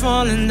sky is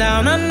falling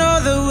down, I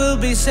know that we'll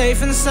be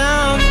safe and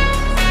sound.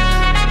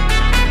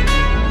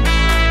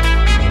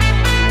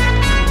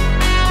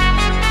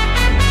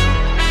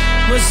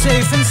 We're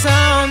safe and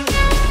sound.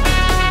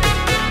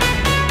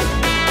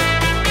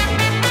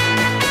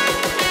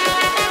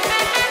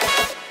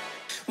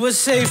 We're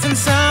safe and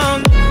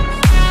sound.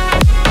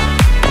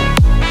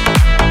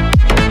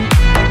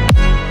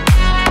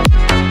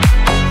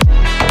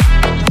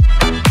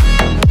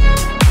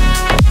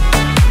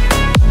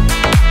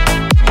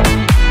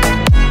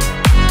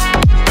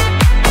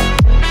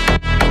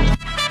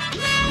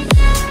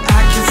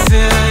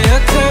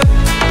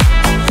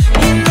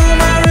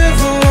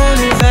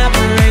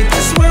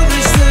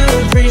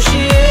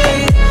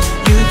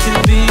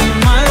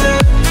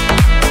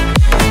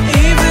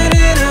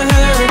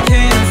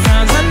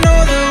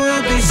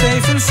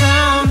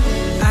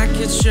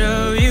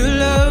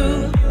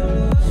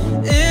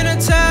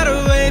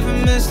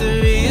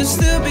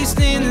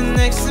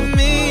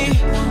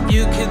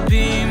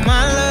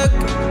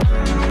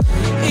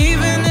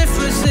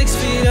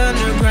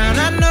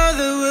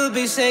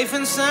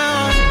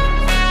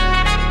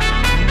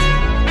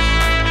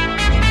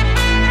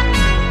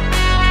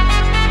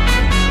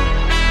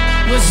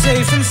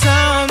 Safe and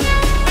sound.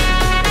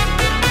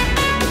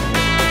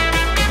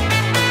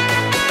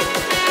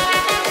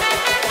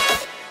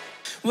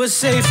 We're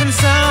safe and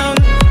sound.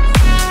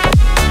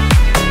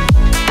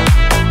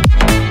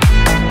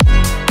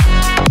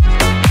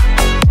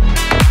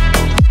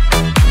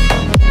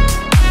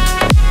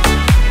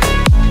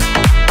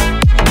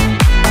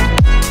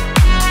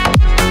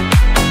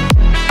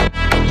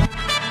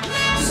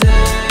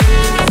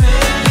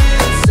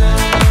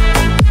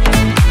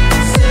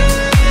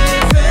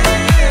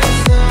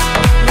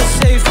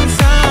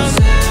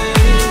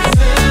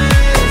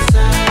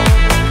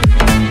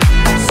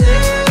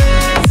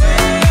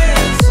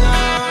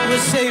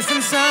 We're safe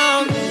and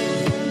sound.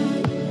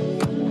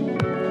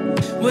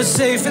 We're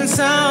safe and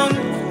sound.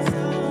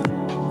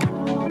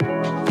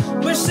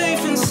 We're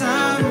safe and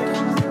sound.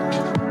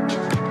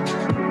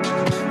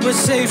 We're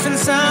safe and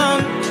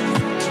sound.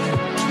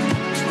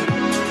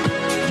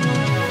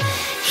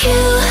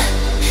 You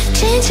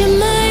change your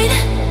mind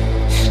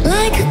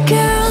like a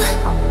girl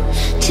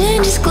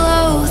changes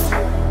clothes.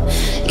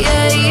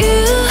 Yeah, you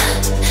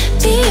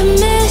be a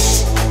mess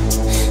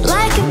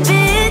like a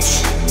bitch,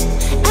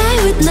 I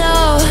would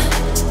know.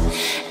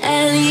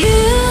 And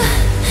you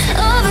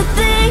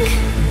overthink,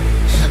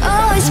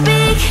 always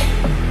speak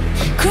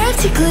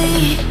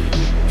cryptically.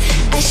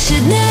 I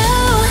should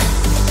know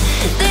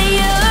that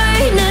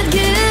you're not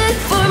good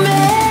for me.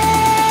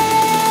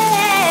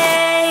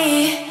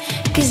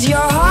 'Cause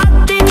you're hot,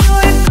 then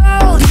you're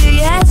cold. You're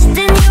yes,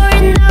 then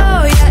you're no.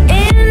 You're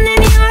in,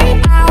 then you're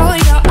out.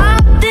 You're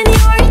up, then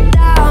you're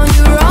down.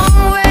 You're wrong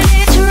when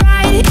it's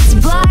right. It's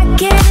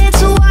black and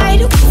it's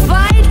white. We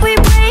fight, we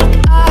break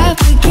up.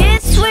 We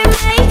kiss, we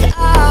make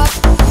up.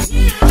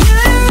 You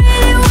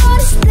really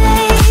wanna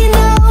stay,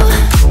 no,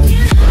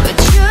 but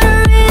you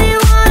really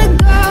wanna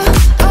go.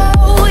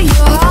 Oh,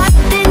 you're hot,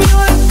 then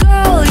you're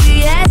cold.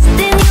 You're yes,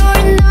 then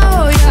you're no.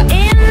 You're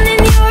in,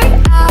 then you're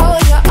out.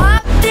 You're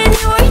up, then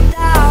you're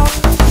down.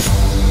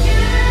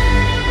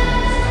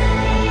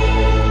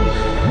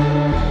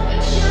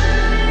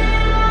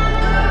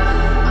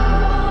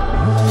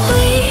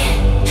 We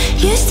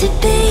used to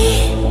be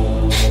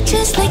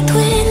just like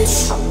twins,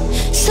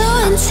 so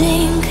in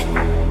sync.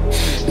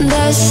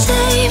 The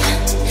same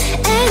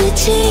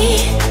energy,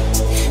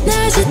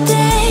 there's a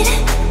dead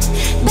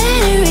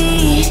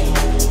battery.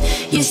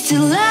 Used to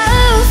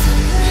love,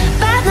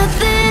 but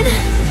nothing.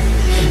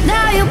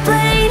 Now you're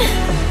plain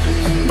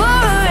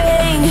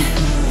boring.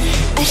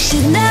 I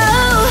should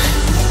know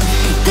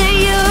that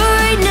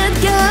you're not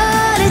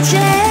gonna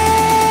change.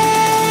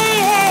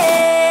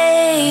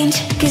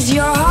 'Cause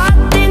you're hot,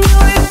 then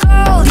you're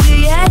cold.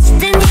 You're yes,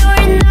 then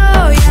you're no.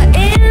 You're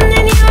in,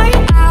 then you're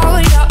out.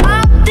 You're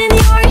up, then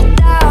you're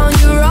down.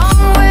 You're wrong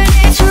when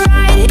it's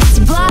right. It's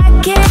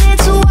black and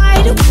it's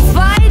white. We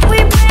fight, we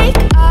break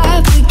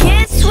up. We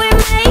kiss, we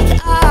make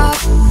up.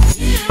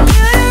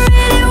 You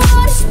really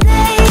wanna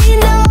stay,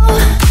 no,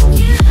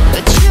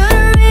 but you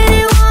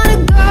really wanna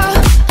go.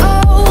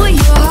 Oh,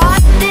 you're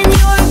hot, then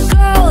you're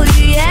cold.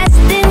 You're yes,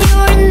 then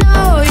you're no.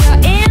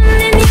 You're in,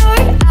 then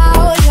you're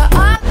out. You're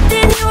up,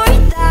 then you're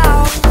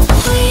down.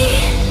 We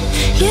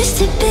used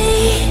to be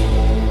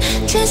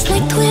just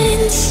like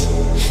twins,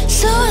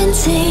 so in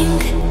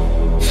sync.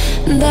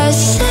 The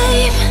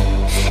same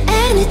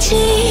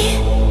energy,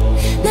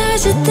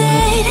 there's a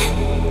dead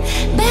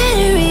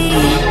battery.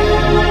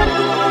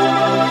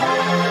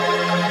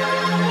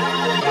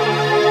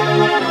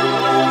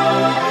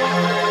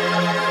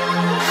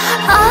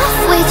 Off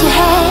with your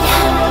head,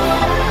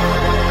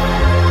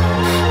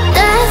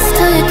 dance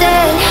till you're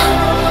dead.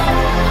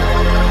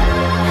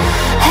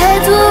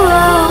 Heads will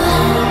roll,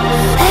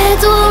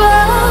 heads will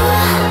roll,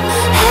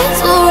 heads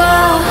will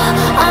roll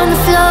on the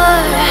floor.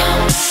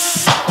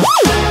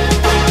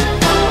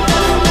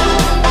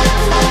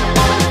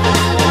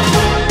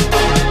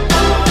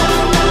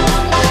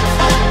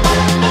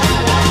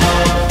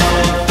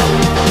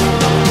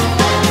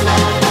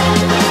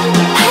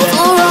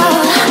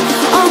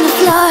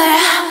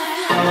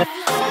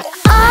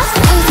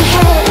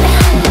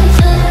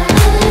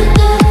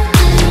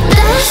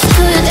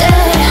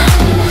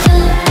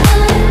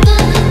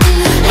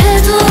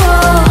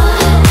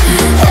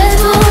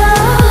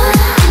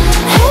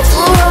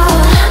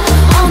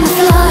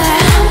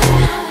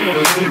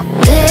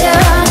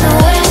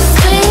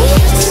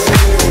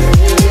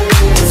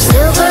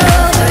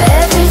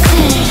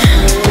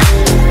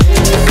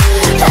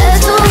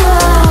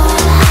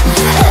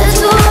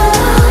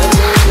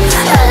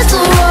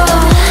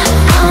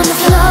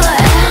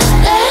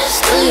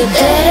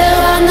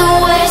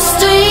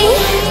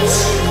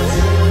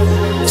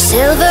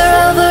 silver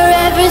over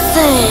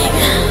everything.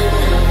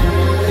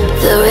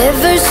 The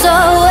river's so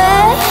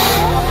wet,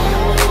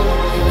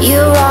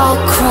 you're all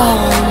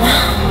chrome.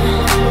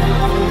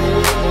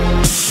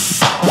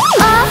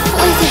 Off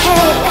with your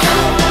head,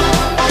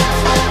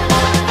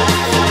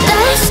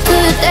 that's to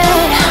the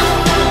dead.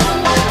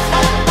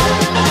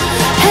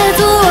 Head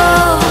to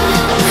roll,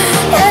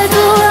 head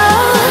to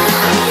roll,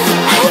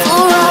 head to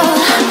roll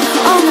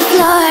on the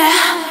floor.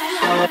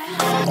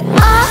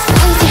 Off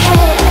with your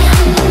head,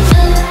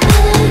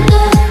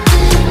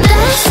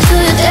 that's to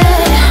the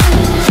dead.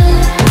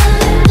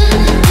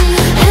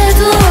 Head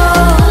to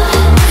roll,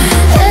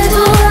 head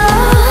to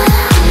roll,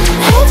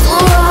 head to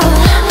roll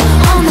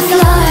on the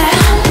floor.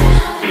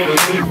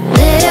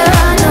 There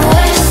are no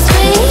west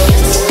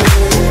streets,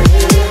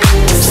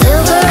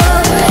 silver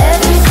over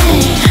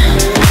everything.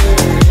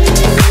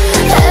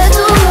 Head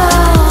to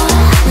roll,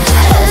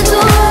 head to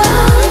roll,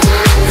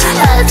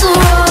 head to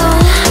roll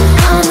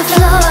on the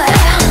floor.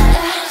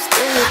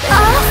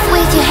 Off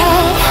with your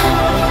head,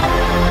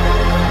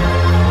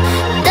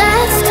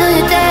 dance till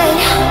you're dead.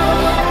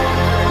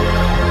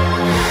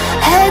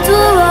 Head to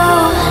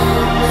roll,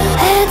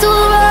 head to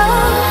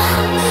roll,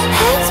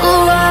 head to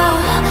roll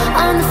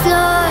on the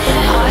floor.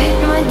 I eat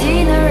my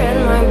dinner in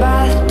my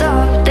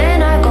bathtub, then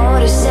I go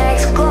to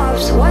sex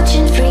clubs,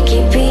 watching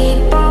freaky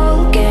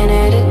people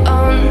getting it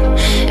on.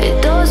 It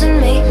doesn't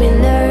make me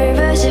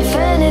nervous, if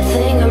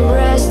anything I'm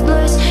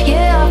restless.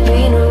 Yeah, I've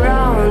been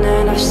around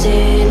and I've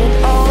seen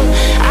it all.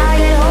 I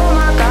get home,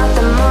 I got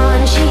the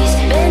munchies,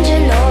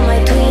 binging all my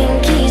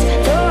Twinkies,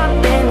 throw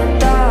up in the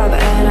tub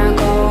and I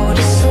go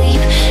to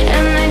sleep.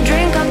 And I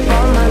drink up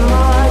all my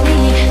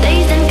money,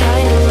 days and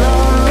kinda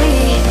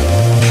lonely.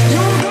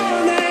 You're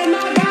gone and I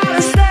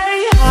gotta stay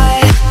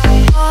high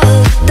all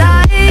the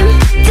time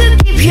to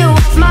keep you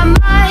off my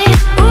mind.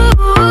 Ooh,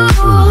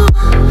 ooh,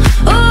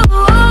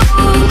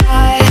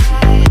 high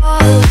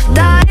all the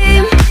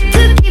time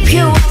to keep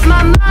you off my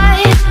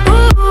mind.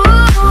 Ooh,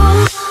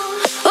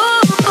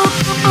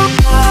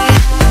 high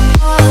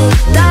all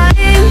the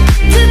time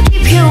to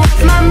keep you off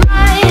my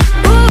mind.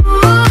 Ooh,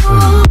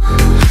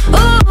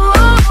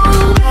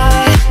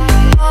 high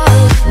all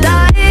the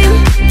time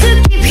to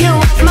keep you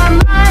off my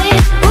mind.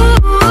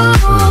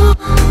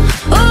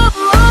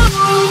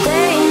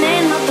 Staying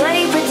in my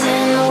play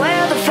pretend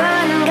where the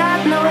fun got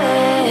no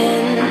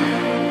end.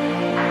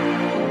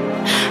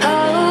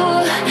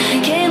 Oh,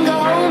 can't go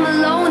home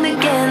alone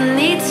again,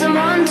 need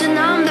someone to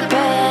numb the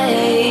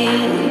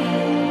pain.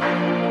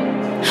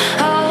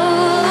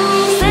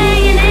 Oh,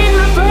 staying in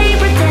my play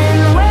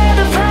pretend where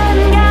the fun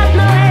got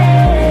no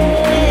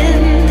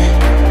end.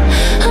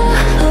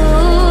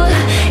 Oh,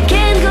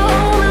 can't go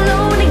home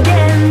alone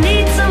again,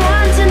 need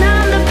someone to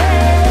numb the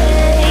pain.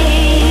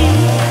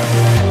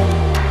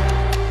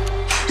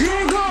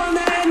 You're gone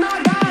and I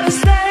gotta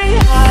stay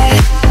high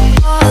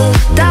all the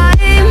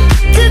time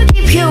to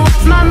keep you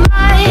off my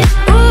mind.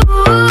 Ooh,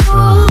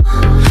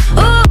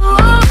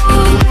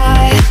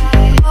 high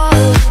all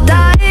the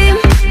time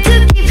to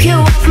keep you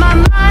off my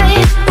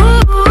mind.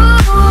 Ooh,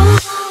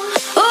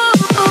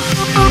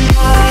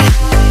 high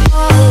all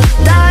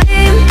the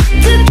time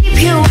to keep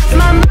you off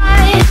my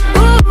mind.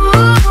 Ooh,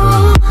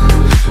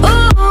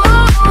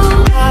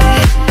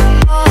 high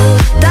all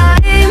the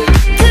time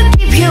to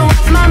keep you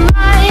off my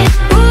mind.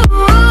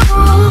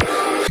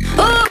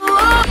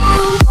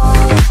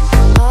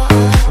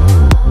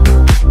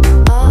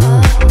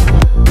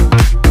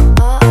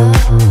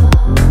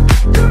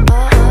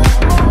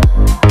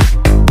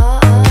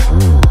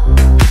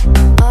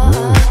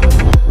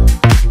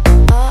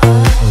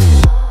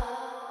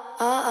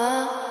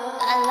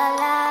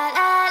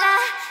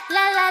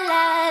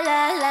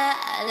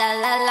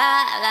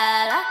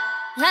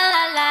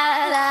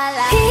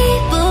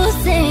 People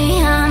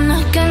say I'm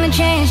not gonna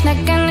change,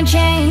 not gonna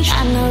change.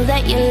 I know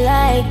that you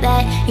like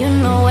that, you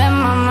know where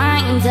my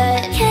mind's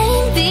at.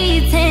 Can't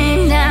be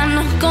tamed, I'm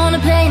not gonna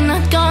play,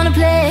 not gonna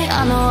play.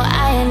 I know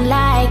I ain't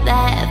like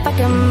that,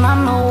 fucking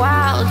I'm a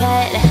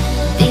wildcat.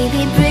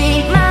 Baby,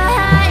 break my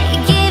heart,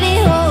 give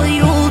it all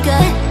you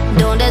got.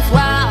 Don't that's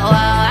wild,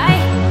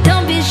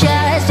 don't be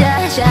shy,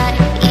 shy, shy.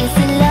 Is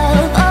it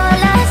love or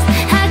lust?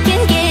 I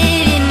can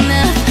get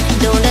enough.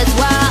 Don't that's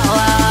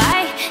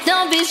wild,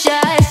 don't be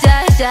shy,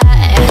 shy, shy.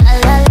 La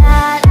la la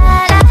la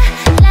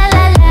la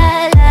la la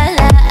la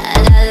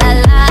la la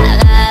la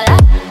la la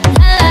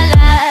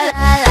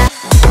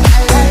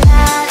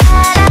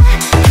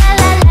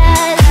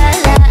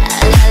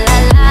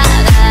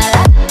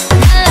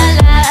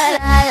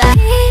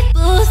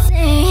People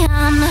say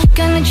I'm not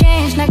gonna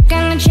change, not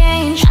gonna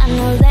change. I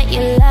know that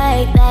you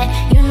like that,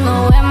 you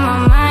know where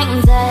my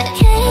mind's at.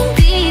 Can't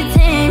be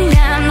tamed,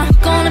 I'm not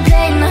gonna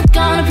play, not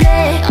gonna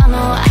play. I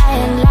know I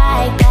ain't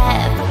like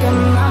that, fucking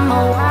I'm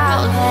a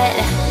wildcat.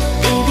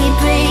 Baby,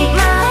 break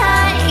my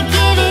heart,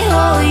 give it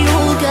all you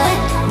got.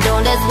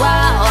 Don't that's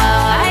wild,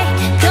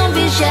 don't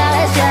be shy,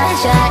 shy,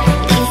 shy.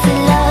 Is it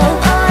love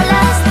or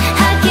lust?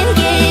 I can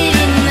get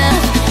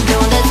enough.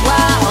 Don't that's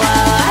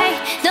wild,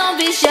 don't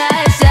be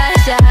shy, shy,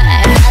 shy.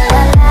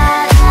 La la la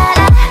la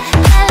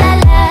la la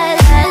la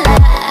la la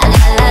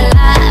la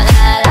la la.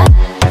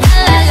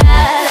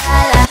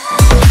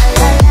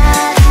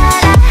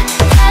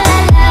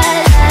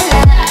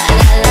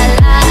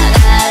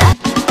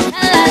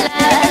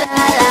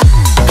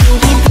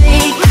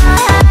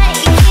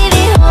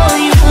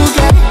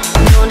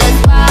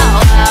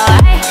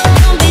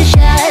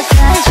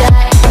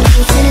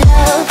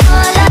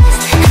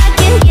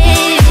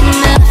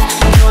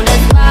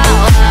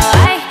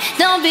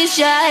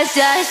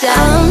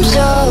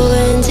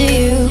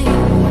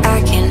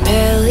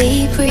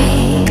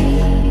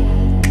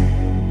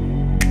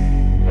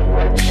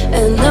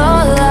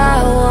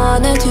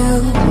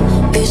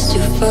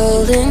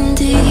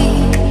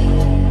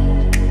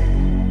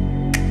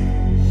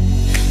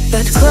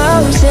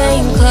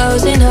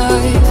 closing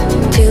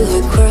up till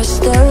we cross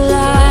the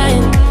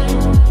line.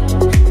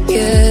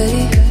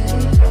 Yeah.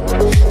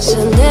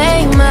 So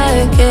name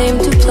my game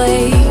to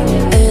play,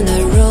 and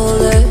I roll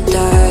the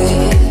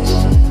dice.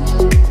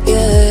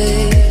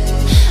 Yeah.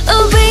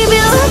 Oh baby,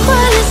 look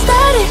what it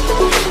started.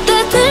 The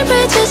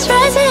temperature's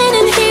rising,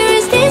 and here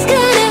is this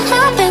gonna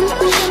happen.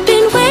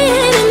 Been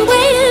waiting and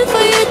waiting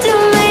for you to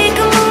make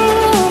a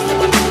move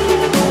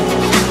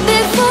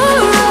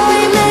before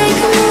I make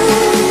a move.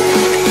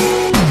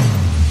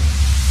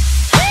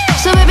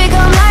 So baby,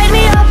 come light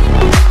me up,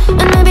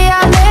 and maybe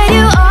I'll let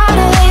you on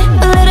it.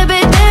 A little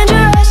bit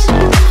dangerous,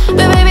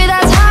 but baby,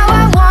 that's how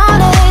I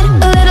want it.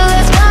 A little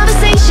less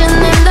conversation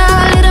and a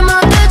little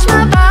more touch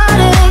my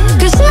body.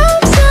 'Cause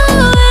I'm so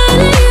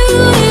into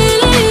you,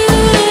 into you,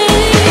 into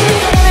you.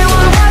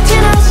 Everyone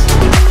watching us,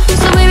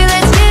 so baby,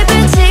 let's keep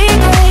it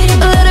secret.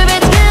 A little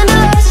bit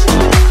scandalous,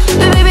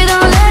 but baby,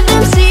 don't let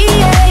them see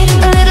it.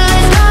 A little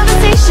less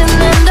conversation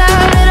and a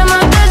little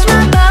more touch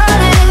my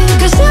body.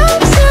 'Cause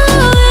I'm so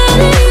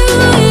into you,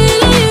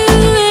 into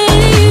you,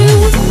 into you.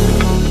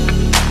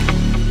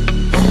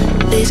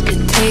 This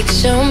could take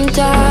some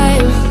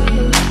time.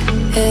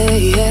 Hey,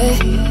 yeah.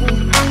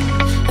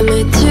 I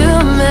made too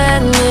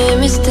many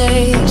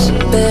mistakes.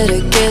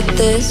 Better get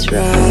this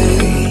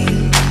right,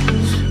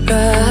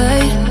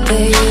 right,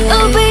 baby.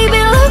 Oh baby,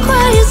 look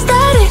what you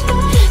started.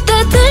 The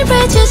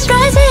temperature's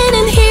rising,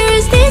 and here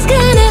is this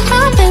gonna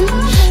happen.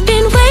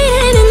 Been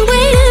waiting and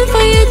waiting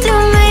for you to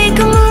make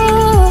a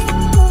move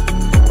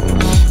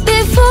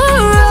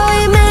before I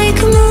make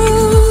a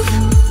move.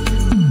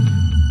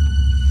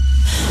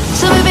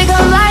 So baby,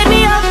 come light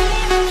me up,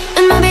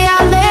 and maybe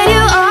I'll let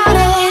you on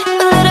it.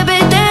 A little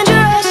bit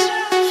dangerous,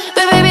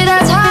 but baby,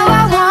 that's how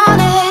I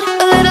want it.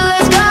 A little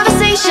less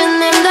conversation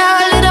and a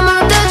little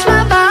more touch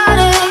my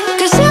body.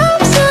 'Cause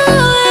I'm so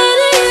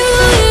into you,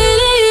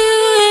 into you,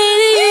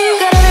 into you.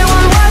 Got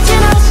everyone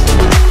watching us,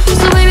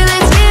 so baby,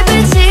 let's keep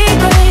it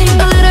secret.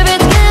 A little bit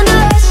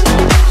scandalous,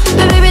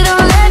 but baby,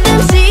 don't let them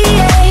see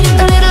it.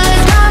 A little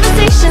less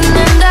conversation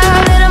and a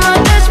little more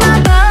touch my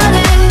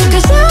body.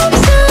 'Cause I'm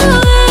so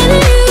into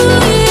you,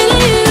 into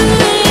you,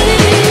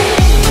 into you.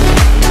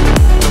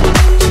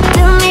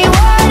 Tell me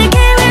what you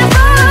came here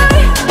for,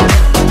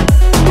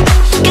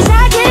 'cause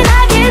I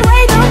can't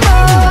wait no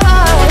more.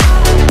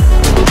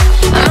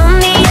 I'm on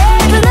the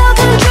edge with no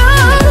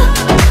control,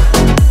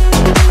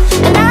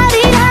 and I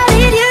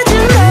need you to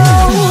know.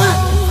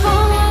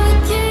 All of the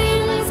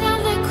kings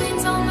and the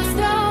queens on the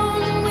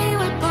throne, we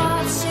would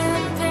pop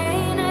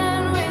champagne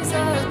and raise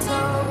a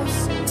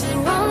toast to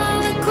all of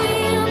the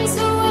queens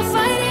who are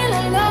fighting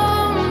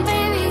alone.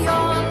 Baby,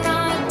 you're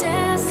not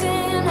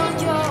dancing on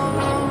your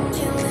own.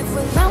 Can't live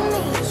without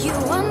me, you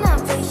wanna,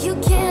 but you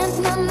can't.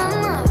 No, no,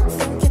 no.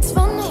 Think it's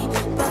funny,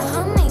 but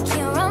honey,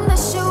 can't run the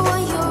show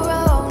on your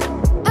own.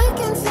 I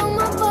can feel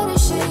my body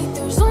shake.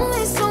 There's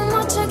only so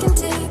much I can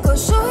take. I'll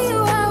show you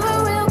how a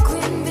real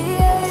queen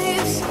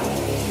behaves.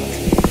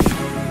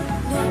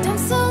 No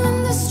damsel in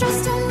distress,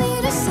 don't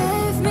need to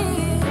save me.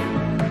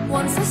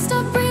 Once I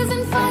stop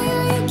breathing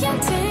fire, you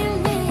can't tame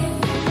me.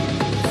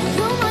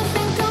 You might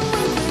think I'm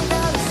weak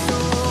without a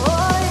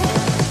sword,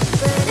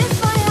 but if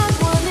I had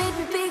one, it'd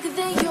be bigger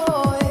than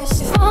yours.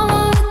 If all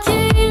of the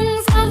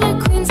kings and the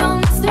queens on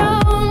the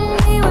throne,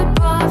 we would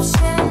pop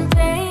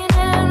champagne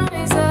and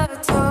raise a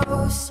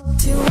toast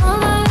to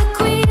all of the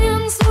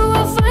queens who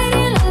are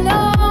fighting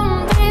alone.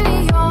 Baby,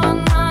 you're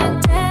not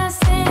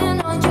dancing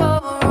on your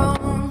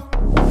own.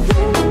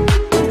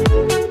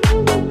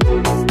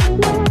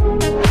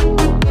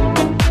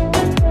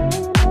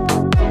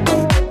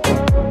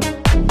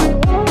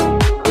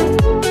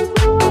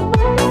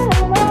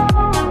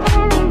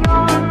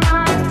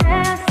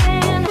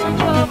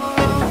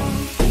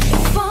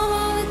 If all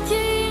of the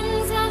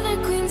kings and the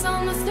queens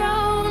on the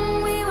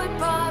throne, we would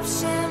pop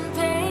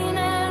champagne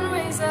and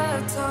raise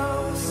a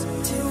toast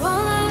to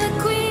all of the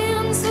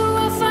queens who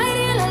are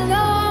fighting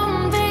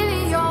alone. Baby,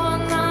 you're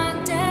not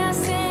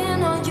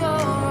dancing on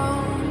your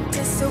own.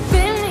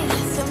 Disobey me,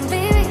 then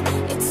baby,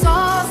 it's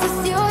off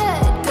with your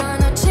head.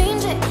 Gonna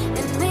change it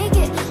and make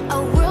it a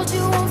world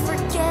you won't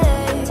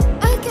forget.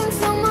 I can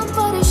feel my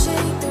body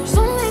shake. There's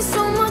only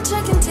so much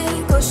I can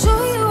take. I'll show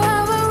you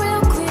how a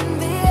real queen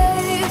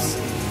behaves.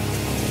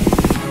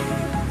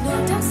 No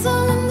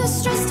damsel in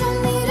distress, don't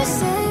need to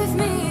save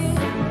me.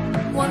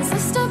 Once I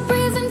stop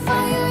breathing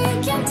fire, you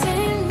can't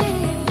tame me.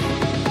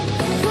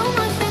 You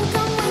might think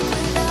I'm weak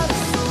without a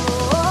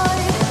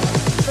sword,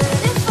 but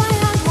if I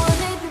had one,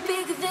 it'd be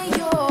bigger than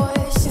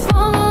yours. If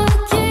all of the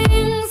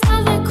kings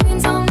and the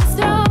queens on the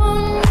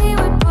throne, we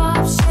would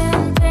pop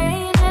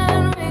champagne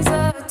and raise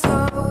a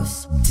toast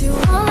to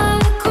all of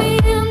the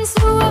queens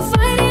who are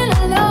fighting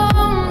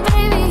alone.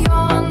 Baby,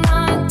 you're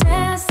not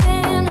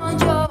dancing on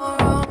your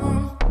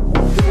own.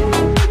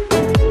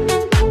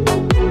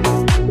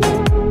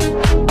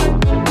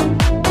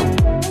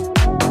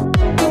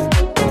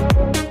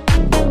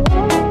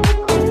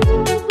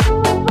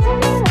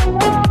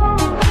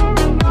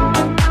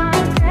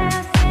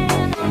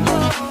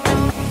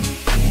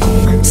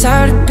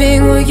 Tired of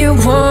being what you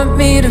want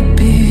me to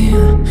be.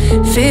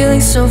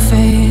 feeling so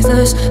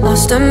faithless,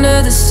 lost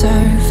under the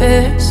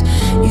surface.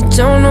 You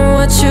don't know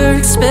what you're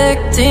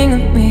expecting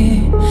of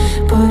me,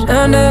 but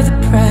under the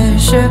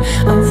pressure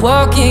of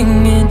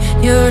walking in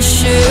your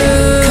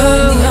shoes, caught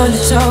in the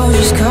undertow,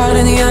 just caught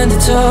in the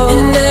undertow.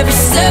 And every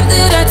step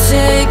that I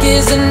take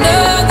is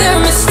another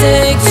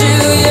mistake to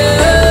you.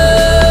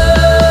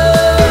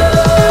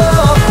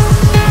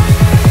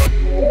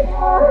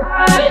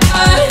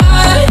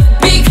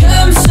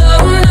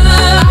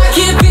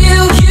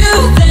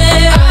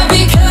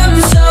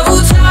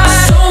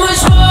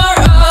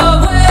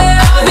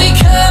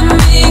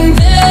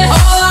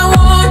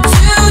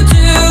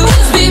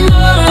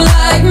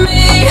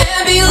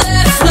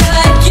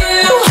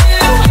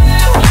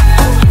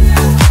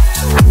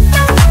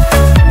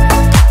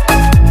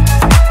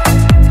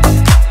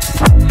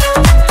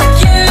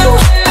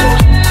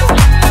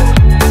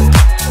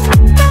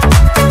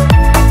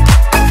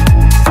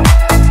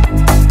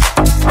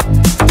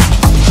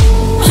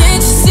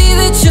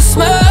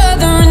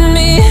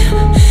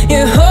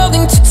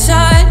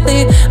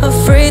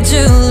 Afraid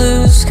to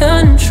lose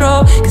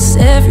control, 'cause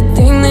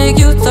everything that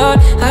you thought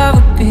I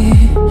would be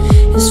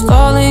is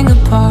falling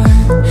apart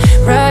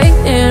right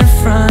in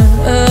front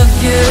of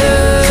you.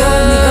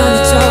 Caught in the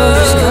undertow,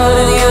 just caught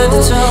in the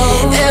undertow.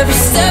 Every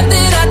step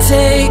that I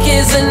take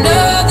is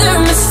another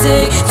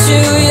mistake to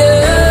you.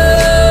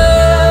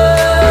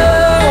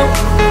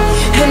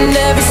 And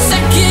every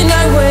second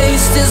I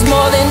waste is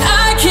more than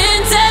I can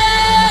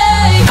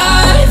take.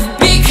 I've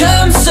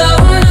become so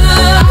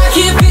numb, I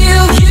can't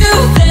feel you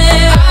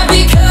there. I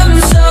become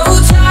so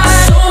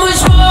tired, so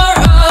much more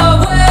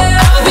aware.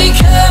 I'm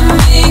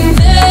becoming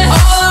there.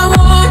 All I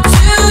want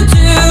to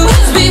do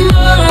is be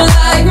more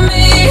like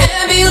me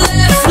and be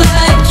less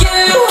like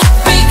you.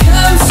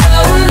 Become so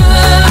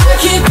numb, I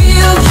can't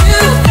feel you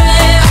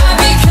there. I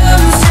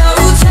become so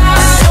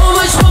tired, so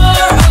much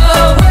more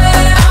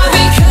aware. I'm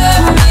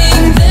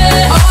becoming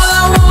there. All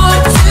I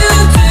want to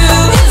do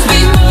is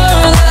be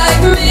more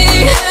like me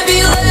and be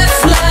less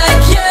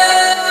like you.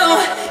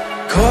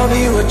 Call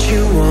me what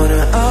you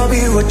wanna, I'll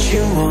be what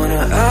you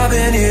wanna. I've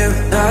been here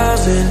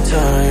 1,000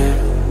 times.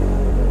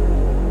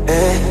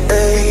 Hey,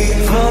 hey,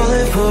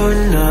 falling for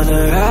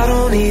another, I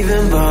don't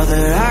even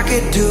bother. I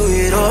could do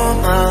it all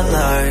my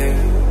life.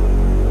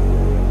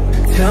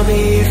 Tell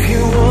me if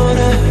you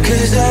wanna,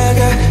 'cause I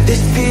got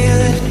this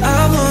feeling.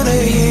 I wanna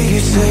hear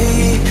you say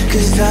it,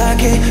 'cause I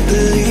can't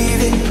believe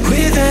it.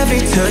 With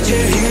every touch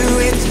of you,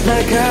 it's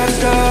like I've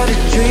started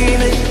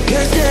dreaming.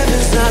 'Cause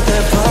heaven's not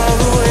that far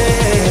away.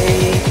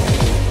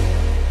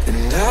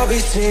 I'll be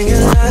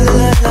singing la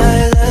la la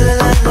la la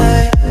la la.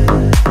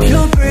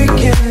 You're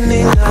breaking me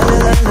la la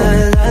la la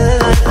la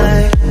la la.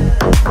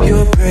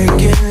 You're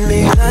breaking me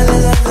la la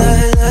la la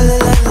la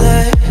la la.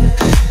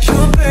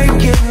 You're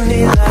breaking me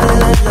la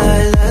la la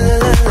la la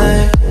la la.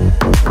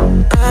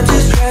 I'm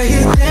just right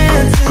here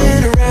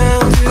dancing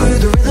around to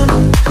the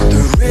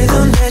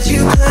rhythm that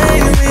you play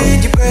when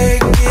you're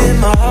breaking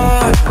my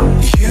heart.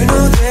 You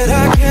know that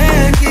I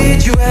can't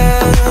get you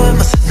out of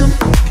my system.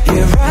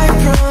 Yeah, right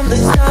from the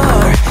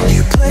start,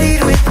 you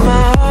played with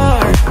my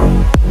heart.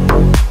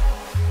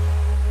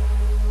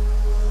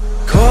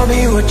 Call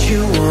me what you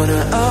wanna,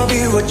 I'll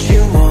be what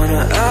you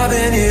wanna. I've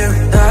been here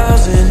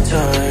 1,000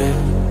 times.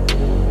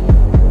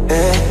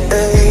 Hey,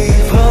 hey,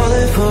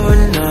 falling for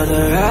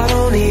another, I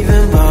don't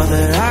even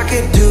bother. I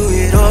could do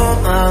it all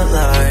my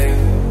life.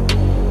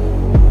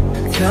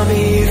 Tell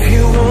me if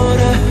you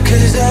wanna,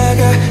 'cause I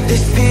got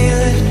this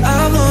feeling.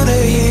 I wanna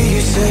hear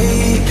you say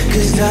it,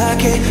 'cause I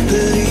can't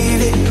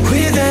believe it.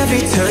 With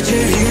every touch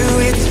of you,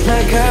 it's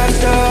like I've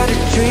started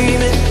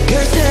dreaming.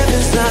 'Cause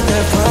heaven's not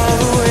that far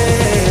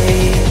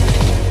away.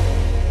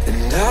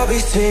 And I'll be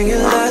singing